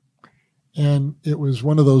matter. And it was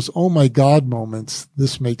one of those, oh my God moments.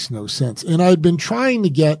 This makes no sense. And I'd been trying to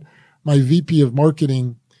get my VP of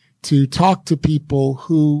marketing to talk to people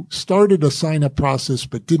who started a sign-up process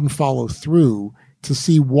but didn't follow through to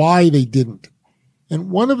see why they didn't. And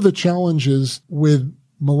one of the challenges with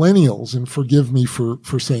millennials, and forgive me for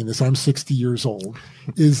saying this, I'm 60 years old,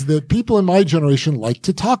 is that people in my generation like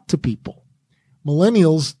to talk to people.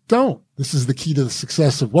 Millennials don't. This is the key to the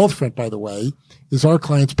success of Wealthfront, by the way, is our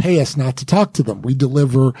clients pay us not to talk to them. We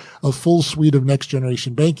deliver a full suite of next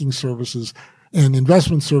generation banking services and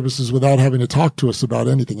investment services without having to talk to us about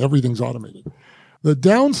anything. Everything's automated. The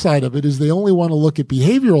downside of it is they only want to look at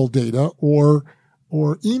behavioral data or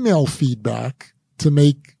email feedback to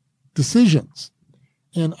make decisions.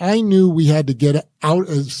 And I knew we had to get out,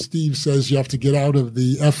 as Steve says, you have to get out of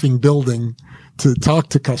the effing building to talk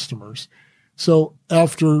to customers. So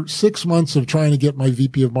after 6 months of trying to get my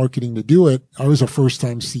VP of marketing to do it, I was a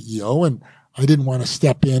first-time CEO, and I didn't want to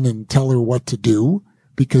step in and tell her what to do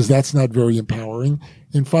because that's not very empowering.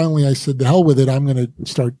 And finally I said, to hell with it, I'm going to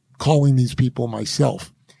start calling these people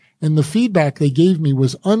myself. And the feedback they gave me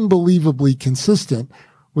was unbelievably consistent,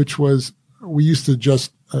 which was, we used to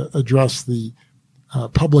just address the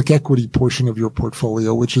public equity portion of your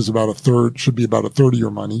portfolio, which is about a third, should be about a third of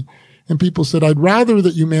your money. And people said, I'd rather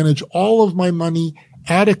that you manage all of my money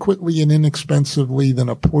adequately and inexpensively than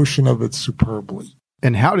a portion of it superbly.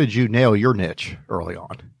 And how did you nail your niche early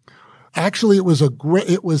on? Actually, it was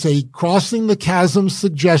a crossing the chasm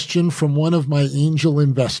suggestion from one of my angel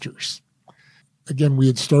investors. Again, we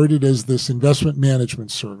had started as this investment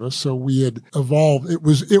management service, so we had evolved. It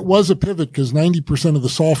was a pivot because 90% of the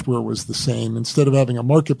software was the same. Instead of having a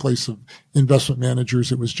marketplace of investment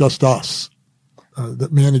managers, it was just us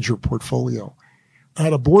that manage your portfolio. I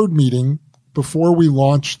had a board meeting before we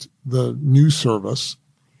launched the new service,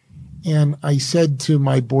 and I said to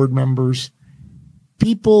my board members,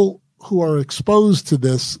 people who are exposed to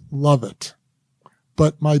this love it.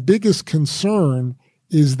 But my biggest concern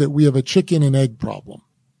is that we have a chicken and egg problem.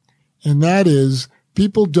 And that is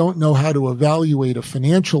people don't know how to evaluate a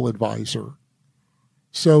financial advisor.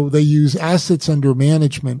 So they use assets under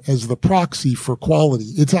management as the proxy for quality.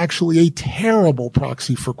 It's actually a terrible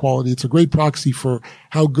proxy for quality. It's a great proxy for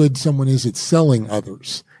how good someone is at selling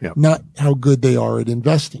others, not how good they are at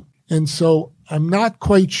investing. And so I'm not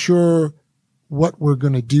quite sure what we're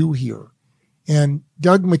going to do here. And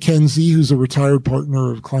Doug McKenzie, who's a retired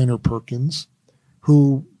partner of Kleiner Perkins,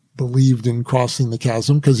 who believed in crossing the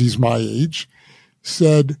chasm because he's my age,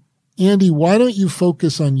 said, Andy, why don't you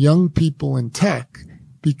focus on young people in tech?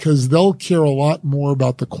 Because they'll care a lot more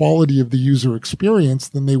about the quality of the user experience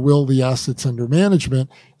than they will the assets under management.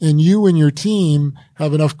 And you and your team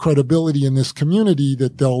have enough credibility in this community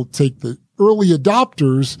that they'll take the early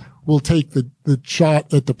adopters will take the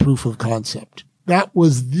shot at the proof of concept. That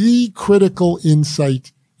was the critical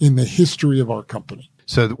insight in the history of our company.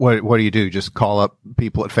 So what do you do? Just call up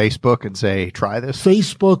people at Facebook and say, try this?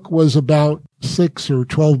 Facebook was about 6 or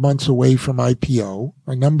 12 months away from IPO.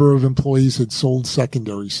 A number of employees had sold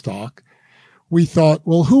secondary stock. We thought,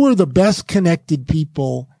 well, who are the best connected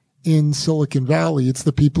people in Silicon Valley? It's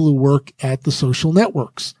the people who work at the social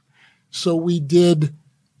networks. So we did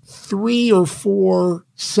 3 or 4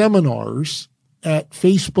 seminars at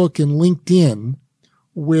Facebook and LinkedIn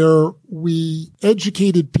where we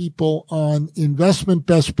educated people on investment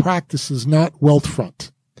best practices, not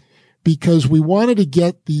Wealthfront, because we wanted to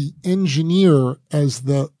get the engineer as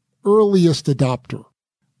the earliest adopter,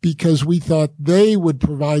 because we thought they would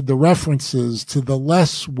provide the references to the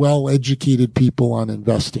less well-educated people on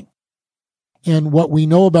investing. And what we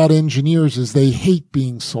know about engineers is they hate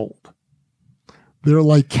being sold. They're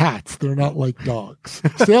like cats. They're not like dogs.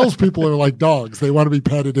 Salespeople are like dogs. They want to be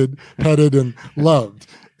petted and loved.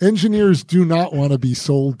 Engineers do not want to be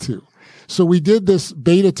sold to. So we did this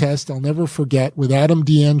beta test, I'll never forget, with Adam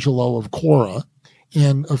D'Angelo of Quora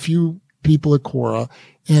and a few people at Quora.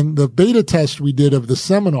 And the beta test we did of the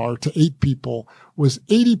seminar to 8 people was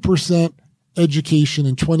 80% education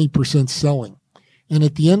and 20% selling. And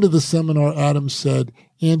at the end of the seminar, Adam said,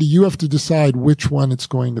 Andy, you have to decide which one it's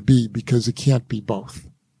going to be because it can't be both.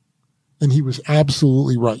 And he was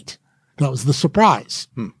absolutely right. That was the surprise.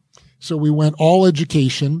 So we went all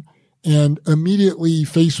education, and immediately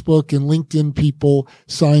Facebook and LinkedIn people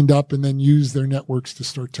signed up and then used their networks to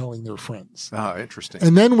start telling their friends. Oh, interesting.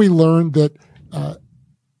 And then we learned that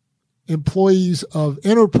employees of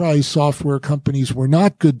enterprise software companies were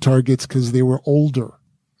not good targets because they were older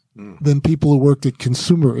than people who worked at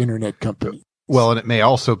consumer internet companies. Well, and it may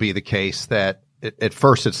also be the case that at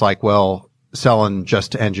first it's like, well, selling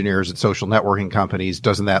just to engineers at social networking companies,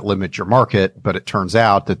 doesn't that limit your market? But it turns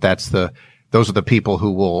out that those are the people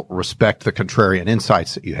who will respect the contrarian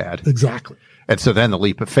insights that you had. Exactly. And so then the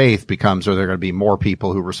leap of faith becomes, are there going to be more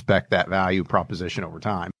people who respect that value proposition over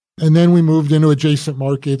time? And then we moved into adjacent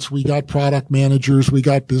markets. We got product managers. We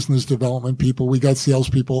got business development people. We got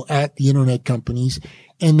salespeople at the internet companies.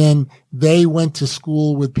 And then they went to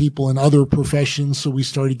school with people in other professions. So we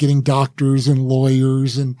started getting doctors and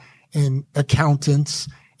lawyers and accountants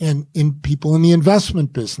and people in the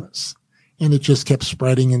investment business. And it just kept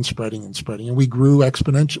spreading and spreading and spreading. And we grew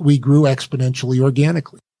exponentially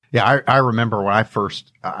organically. Yeah, I remember when I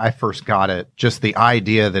first got it, just the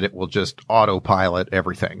idea that it will just autopilot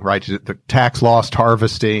everything, right? The tax loss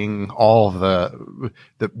harvesting, all of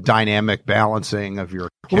the dynamic balancing of your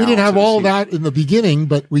accounts. We didn't have all that in the beginning,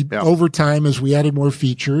 but over time, as we added more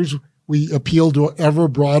features, we appealed to an ever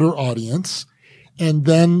broader audience. And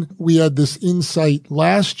then we had this insight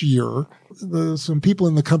last year. Some people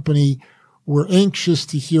in the company were anxious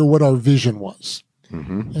to hear what our vision was.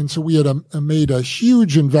 Mm-hmm. And so we had made a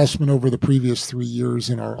huge investment over the previous 3 years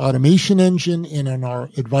in our automation engine and in our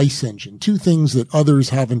advice engine, two things that others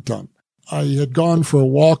haven't done. I had gone for a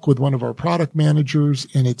walk with one of our product managers,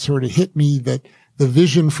 and it sort of hit me that the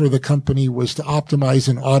vision for the company was to optimize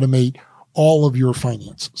and automate all of your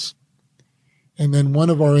finances. And then one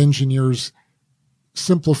of our engineers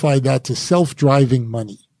simplified that to self-driving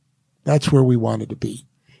money. That's where we wanted to be.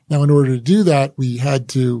 Now, in order to do that, we had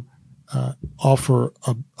to offer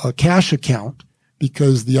a cash account,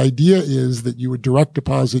 because the idea is that you would direct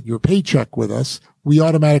deposit your paycheck with us. We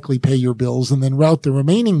automatically pay your bills and then route the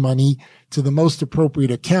remaining money to the most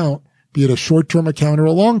appropriate account, be it a short-term account or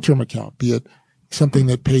a long-term account, be it something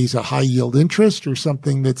that pays a high yield interest or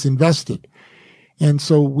something that's invested. And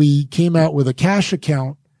so we came out with a cash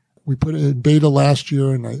account. We put it in beta last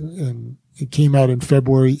year, and it came out in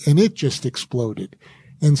February, and it just exploded.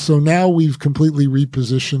 And so now we've completely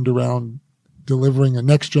repositioned around delivering a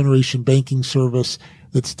next generation banking service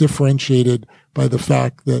that's differentiated by the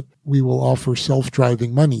fact that we will offer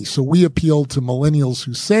self-driving money. So we appeal to millennials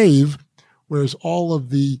who save, whereas all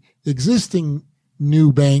of the existing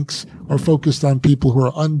new banks are focused on people who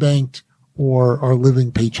are unbanked or are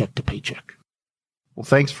living paycheck to paycheck. Well,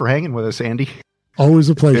 thanks for hanging with us, Andy. Always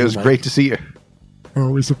a pleasure. It was great to see you.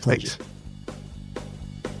 Always a pleasure.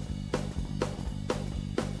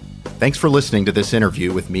 Thanks for listening to this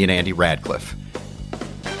interview with me and Andy Radcliffe.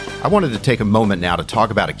 I wanted to take a moment now to talk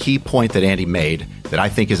about a key point that Andy made that I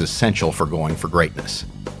think is essential for going for greatness.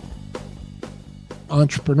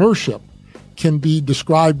 Entrepreneurship can be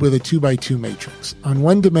described with a 2x2 matrix. On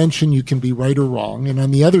one dimension, you can be right or wrong, and on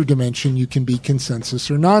the other dimension, you can be consensus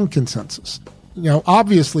or non-consensus.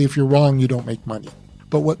 Obviously, if you're wrong, you don't make money.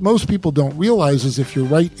 But what most people don't realize is if you're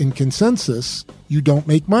right in consensus, you don't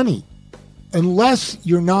make money. Unless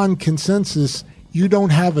you're non-consensus, you don't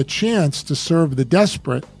have a chance to serve the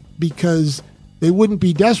desperate, because they wouldn't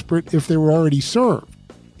be desperate if they were already served.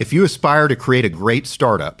 If you aspire to create a great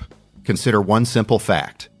startup, consider one simple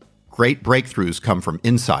fact. Great breakthroughs come from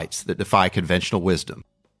insights that defy conventional wisdom.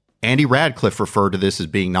 Andy Radcliffe referred to this as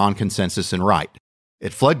being non-consensus and right.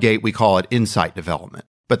 At Floodgate, we call it insight development,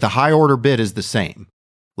 but the high-order bit is the same.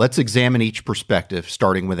 Let's examine each perspective,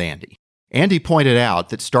 starting with Andy. Andy pointed out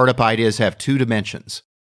that startup ideas have two dimensions.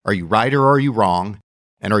 Are you right or are you wrong?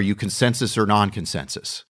 And are you consensus or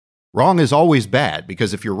non-consensus? Wrong is always bad,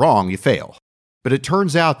 because if you're wrong, you fail. But it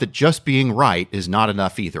turns out that just being right is not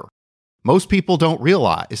enough either. Most people don't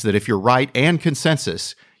realize that if you're right and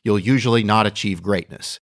consensus, you'll usually not achieve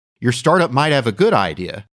greatness. Your startup might have a good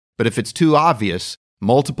idea, but if it's too obvious,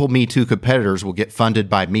 multiple Me Too competitors will get funded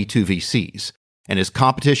by Me Too VCs. And as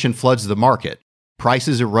competition floods the market,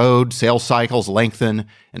 prices erode, sales cycles lengthen,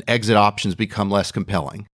 and exit options become less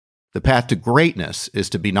compelling. The path to greatness is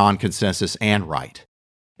to be non-consensus and right.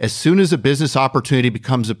 As soon as a business opportunity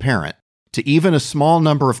becomes apparent, to even a small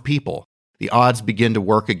number of people, the odds begin to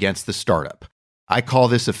work against the startup. I call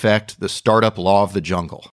this effect the startup law of the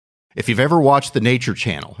jungle. If you've ever watched the Nature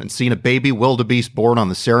Channel and seen a baby wildebeest born on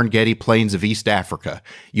the Serengeti plains of East Africa,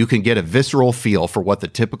 you can get a visceral feel for what the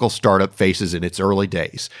typical startup faces in its early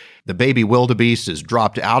days. The baby wildebeest is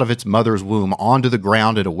dropped out of its mother's womb onto the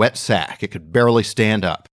ground in a wet sack. It could barely stand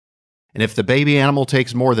up. And if the baby animal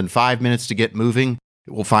takes more than 5 minutes to get moving,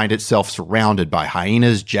 it will find itself surrounded by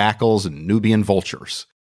hyenas, jackals, and Nubian vultures.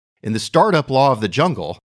 In the startup law of the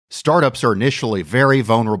jungle, startups are initially very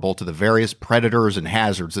vulnerable to the various predators and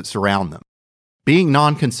hazards that surround them. Being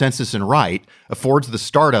non-consensus and right affords the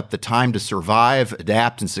startup the time to survive,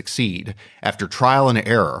 adapt, and succeed after trial and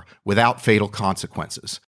error without fatal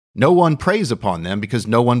consequences. No one preys upon them because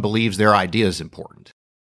no one believes their idea is important.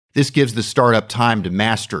 This gives the startup time to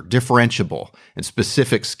master differentiable and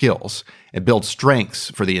specific skills and build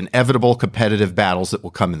strengths for the inevitable competitive battles that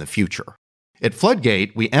will come in the future. At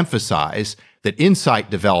Floodgate, we emphasize that insight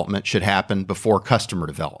development should happen before customer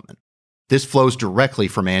development. This flows directly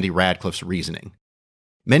from Andy Radcliffe's reasoning.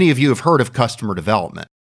 Many of you have heard of customer development.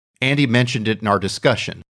 Andy mentioned it in our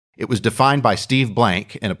discussion. It was defined by Steve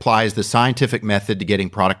Blank and applies the scientific method to getting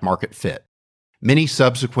product market fit. Many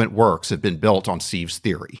subsequent works have been built on Steve's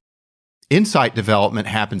theory. Insight development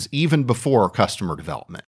happens even before customer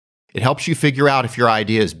development. It helps you figure out if your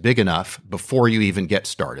idea is big enough before you even get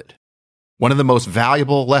started. One of the most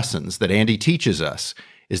valuable lessons that Andy teaches us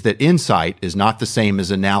is that insight is not the same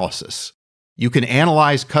as analysis. You can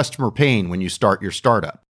analyze customer pain when you start your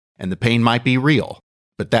startup, and the pain might be real,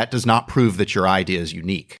 but that does not prove that your idea is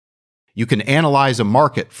unique. You can analyze a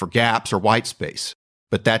market for gaps or white space,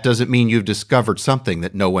 but that doesn't mean you've discovered something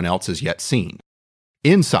that no one else has yet seen.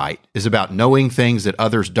 Insight is about knowing things that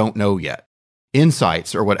others don't know yet.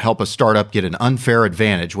 Insights are what help a startup get an unfair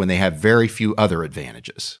advantage when they have very few other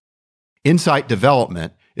advantages. Insight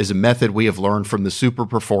development is a method we have learned from the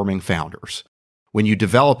super-performing founders. When you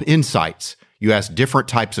develop insights, you ask different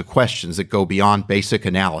types of questions that go beyond basic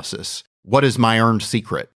analysis. What is my earned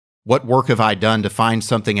secret? What work have I done to find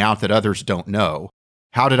something out that others don't know?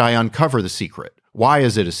 How did I uncover the secret? Why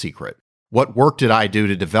is it a secret? What work did I do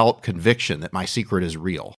to develop conviction that my secret is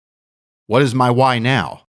real? What is my why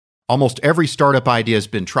now? Almost every startup idea has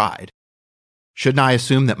been tried. Shouldn't I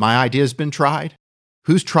assume that my idea has been tried?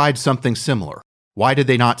 Who's tried something similar? Why did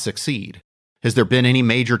they not succeed? Has there been any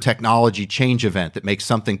major technology change event that makes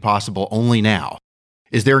something possible only now?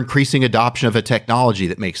 Is there increasing adoption of a technology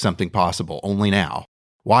that makes something possible only now?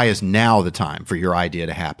 Why is now the time for your idea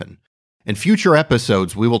to happen? In future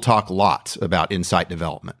episodes, we will talk lots about insight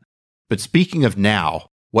development. But speaking of now,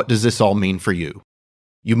 what does this all mean for you?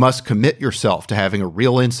 You must commit yourself to having a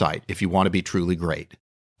real insight if you want to be truly great.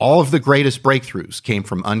 All of the greatest breakthroughs came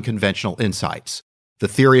from unconventional insights. The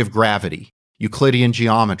theory of gravity, Euclidean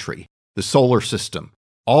geometry, the solar system,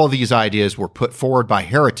 all of these ideas were put forward by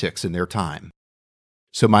heretics in their time.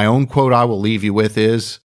 So my own quote I will leave you with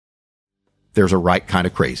is, there's a right kind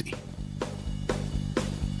of crazy.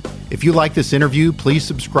 If you like this interview, please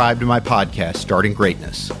subscribe to my podcast, Starting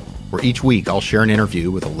Greatness, where each week I'll share an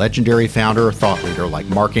interview with a legendary founder or thought leader like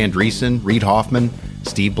Mark Andreessen, Reid Hoffman,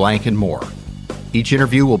 Steve Blank, and more. Each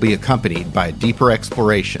interview will be accompanied by a deeper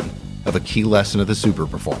exploration of a key lesson of the super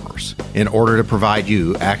performers in order to provide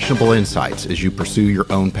you actionable insights as you pursue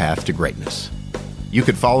your own path to greatness. You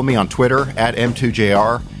can follow me on Twitter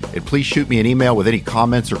 @M2JR, and please shoot me an email with any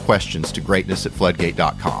comments or questions to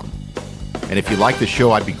greatness@floodgate.com. And if you like the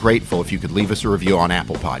show, I'd be grateful if you could leave us a review on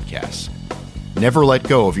Apple Podcasts. Never let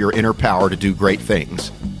go of your inner power to do great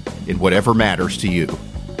things in whatever matters to you.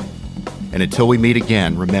 And until we meet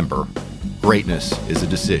again, remember, greatness is a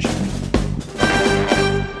decision.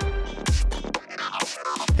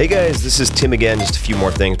 Hey guys, this is Tim again. Just a few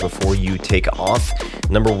more things before you take off.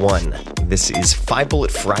 Number one, this is 5 Bullet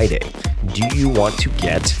Friday. Do you want to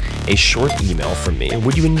get a short email from me?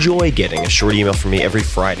 Would you enjoy getting a short email from me every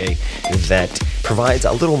Friday that provides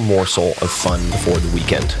a little morsel of fun before the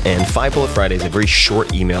weekend? And 5 Bullet Friday is a very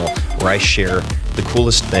short email where I share the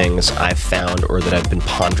coolest things I've found or that I've been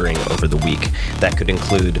pondering over the week. That could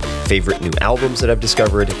include favorite new albums that I've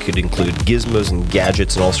discovered. It could include gizmos and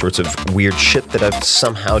gadgets and all sorts of weird shit that I've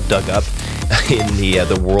somehow dug up in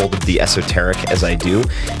the world of the esoteric as I do.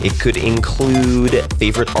 It could include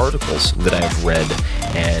favorite articles that I've read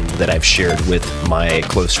and that I've shared with my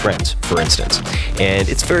close friends, for instance. And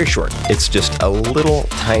it's very short. It's just a little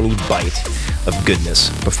tiny bite of goodness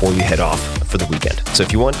before you head off for the weekend. So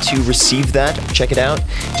if you want to receive that, check it out.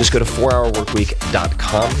 Just go to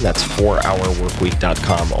 4hourworkweek.com. That's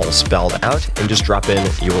 4hourworkweek.com, all spelled out, and just drop in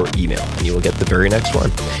your email, and you will get the very next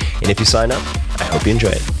one. And if you sign up, I hope you enjoy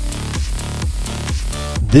it.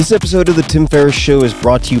 This episode of The Tim Ferriss Show is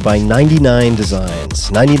brought to you by 99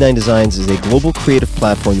 Designs. 99 Designs is a global creative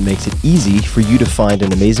platform that makes it easy for you to find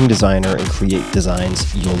an amazing designer and create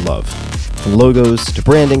designs you'll love. From logos, to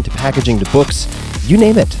branding, to packaging, to books, you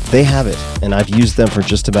name it, they have it. And I've used them for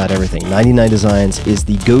just about everything. 99 Designs is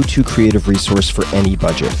the go-to creative resource for any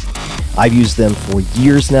budget. I've used them for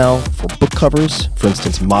years now for book covers, for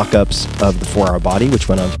instance, mock-ups of The 4 Hour Body, which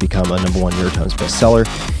went on to become a #1 New York Times bestseller,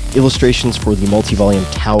 illustrations for the multi-volume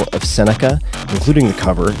Tao of Seneca, including the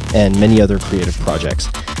cover, and many other creative projects.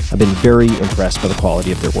 I've been very impressed by the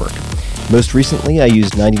quality of their work. Most recently, I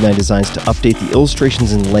used 99 Designs to update the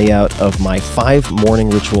illustrations and layout of my 5 Morning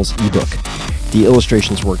Rituals ebook. The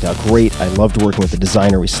illustrations worked out great. I loved working with the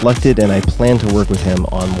designer we selected, and I plan to work with him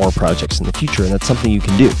on more projects in the future, and that's something you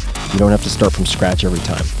can do. You don't have to start from scratch every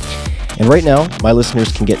time. And right now, my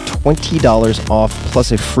listeners can get $20 off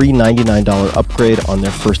plus a free $99 upgrade on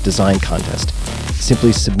their first design contest.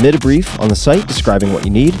 Simply submit a brief on the site describing what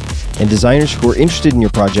you need, and designers who are interested in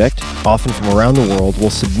your project, often from around the world, will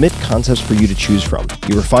submit concepts for you to choose from.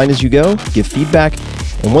 You refine as you go, give feedback,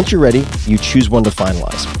 and once you're ready, you choose one to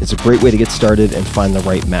finalize. It's a great way to get started and find the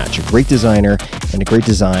right match, a great designer and a great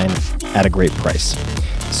design at a great price.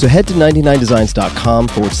 So head to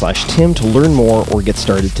 99designs.com/Tim to learn more or get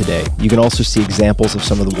started today. You can also see examples of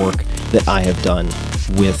some of the work that I have done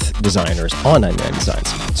with designers on 99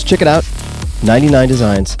 Designs. So check it out,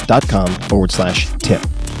 99designs.com/Tim.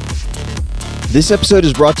 This episode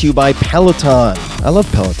is brought to you by Peloton. I love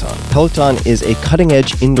Peloton. Peloton is a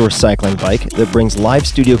cutting-edge indoor cycling bike that brings live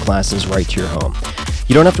studio classes right to your home.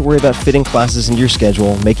 You don't have to worry about fitting classes into your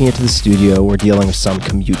schedule, making it to the studio, or dealing with some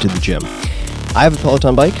commute to the gym. I have a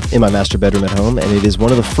Peloton bike in my master bedroom at home, and it is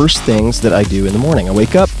one of the first things that I do in the morning. I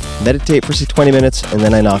wake up, meditate for 20 minutes, and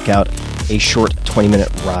then I knock out a short 20-minute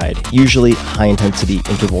ride, usually high-intensity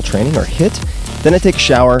interval training or HIIT. Then I take a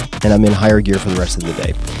shower, and I'm in higher gear for the rest of the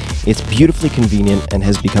day. It's beautifully convenient and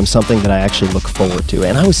has become something that I actually look forward to.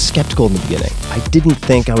 And I was skeptical in the beginning. I didn't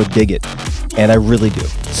think I would dig it, and I really do.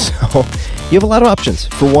 So you have a lot of options.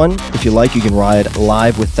 For one, if you like, you can ride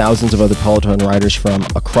live with thousands of other Peloton riders from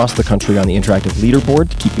across the country on the interactive leaderboard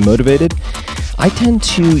to keep you motivated. I tend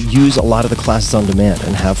to use a lot of the classes on demand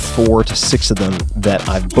and have 4 to 6 of them that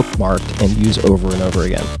I've bookmarked and use over and over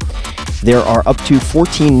again. There are up to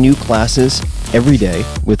 14 new classes every day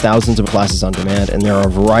with thousands of classes on demand, and there are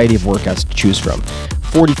a variety of workouts to choose from.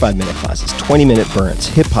 45-minute classes, 20-minute burns,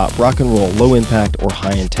 hip-hop, rock and roll, low impact, or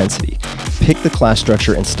high intensity. Pick the class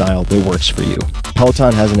structure and style that works for you.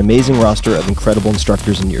 Peloton has an amazing roster of incredible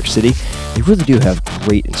instructors in New York City. They really do have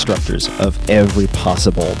great instructors of every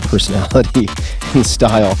possible personality and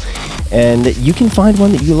style. And you can find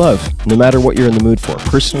one that you love, no matter what you're in the mood for.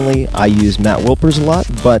 Personally, I use Matt Wilpers a lot,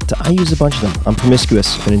 but I use a bunch of them. I'm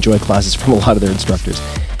promiscuous and enjoy classes from a lot of their instructors.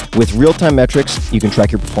 With real-time metrics, you can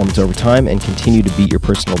track your performance over time and continue to beat your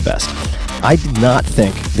personal best. I did not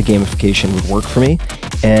think the gamification would work for me,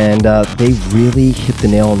 and they really hit the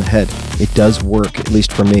nail on the head. It does work, at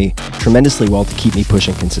least for me, tremendously well to keep me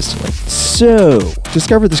pushing consistently. So,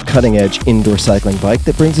 discover this cutting-edge indoor cycling bike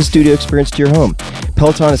that brings a studio experience to your home.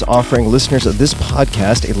 Peloton is offering listeners of this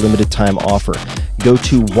podcast a limited-time offer. Go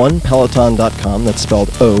to onepeloton.com, that's spelled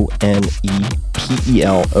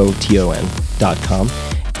ONEPELOTON.com.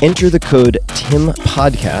 Enter the code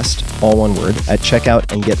TIMPODCAST, all one word, at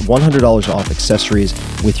checkout and get $100 off accessories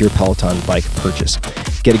with your Peloton bike purchase.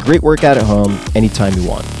 Get a great workout at home anytime you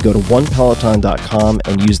want. Go to onepeloton.com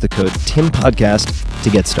and use the code TIMPODCAST to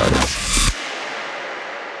get started.